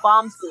jacks in a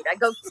bomb suit." I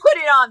go, "Put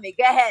it on me,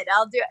 go ahead,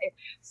 I'll do it."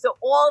 So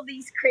all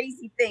these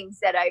crazy things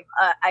that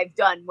I've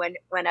done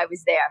when I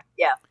was there.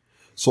 Yeah.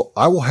 So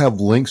I will have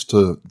links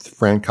to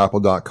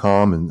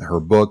francapo.com and her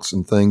books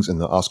and things in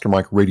the Oscar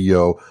Mike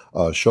Radio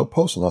show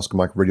post on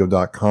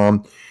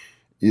oscarmikeradio.com.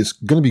 It's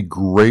going to be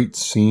great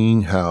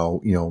seeing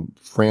how,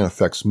 Fran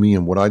affects me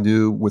and what I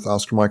do with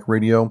Oscar Mike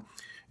Radio.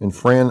 And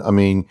Fran, I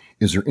mean,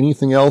 is there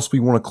anything else we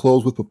want to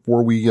close with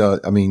before we, I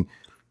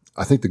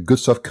think the good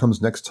stuff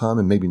comes next time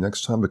and maybe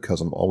next time,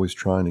 because I'm always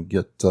trying to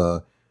get,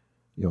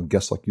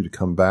 guests like you to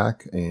come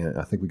back. And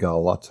I think we got a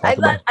lot to talk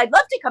about. I'd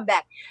love to come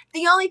back.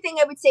 The only thing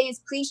I would say is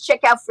please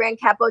check out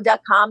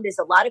francapo.com. There's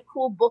a lot of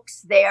cool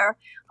books there.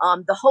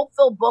 The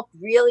Hopeful book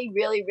really,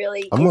 really,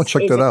 really I'm going to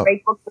check is that a out.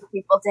 great book for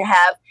people to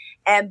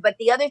have. But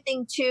the other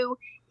thing too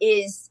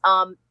is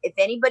if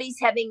anybody's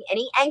having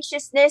any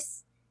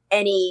anxiousness,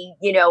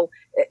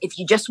 if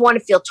you just want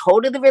to feel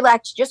totally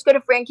relaxed, just go to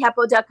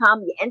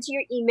francapo.com. You enter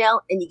your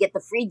email and you get the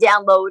free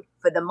download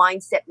for the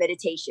mindset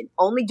meditation.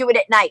 Only do it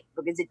at night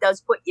because it does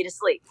put you to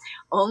sleep.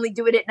 Only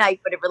do it at night,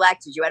 but it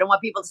relaxes you. I don't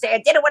want people to say, "I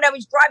did it when I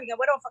was driving. I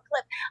went off a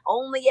cliff."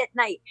 Only at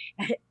night.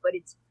 But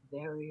it's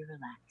very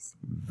relaxing.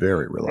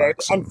 Very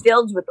relaxing. And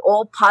filled with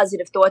all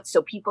positive thoughts.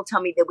 So people tell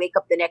me they wake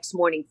up the next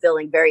morning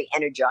feeling very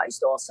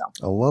energized also.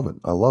 I love it.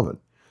 I love it.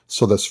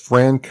 So that's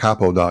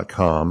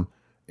francapo.com.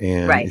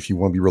 And Right. if you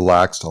want to be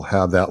relaxed, I'll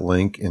have that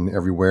link in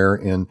everywhere.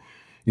 And,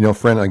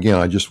 Fran, again,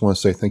 I just want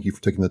to say thank you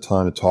for taking the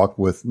time to talk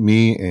with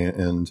me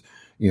and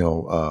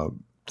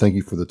thank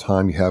you for the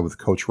time you had with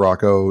Coach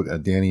Rocco.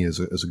 Danny is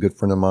a good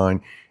friend of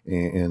mine.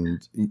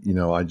 And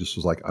I just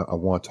was like, I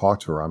want to talk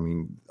to her. I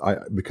mean,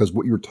 because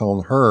what you were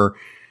telling her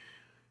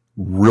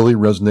really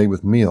resonated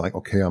with me. Like,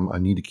 okay, I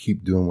need to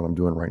keep doing what I'm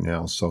doing right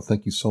now. So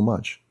thank you so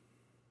much.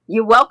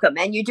 You're welcome.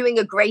 And you're doing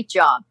a great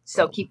job.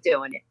 So keep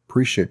doing it.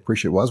 Appreciate.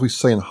 Well, as we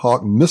say in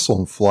Hawk, missile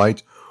in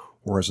flight,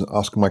 or as an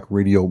Oscar Mike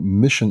Radio,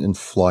 mission in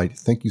flight.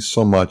 Thank you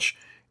so much.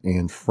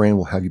 And Fran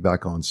will have you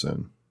back on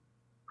soon.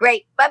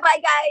 Great.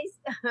 Bye-bye,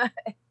 guys.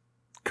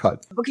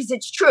 Cut. Because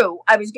it's true.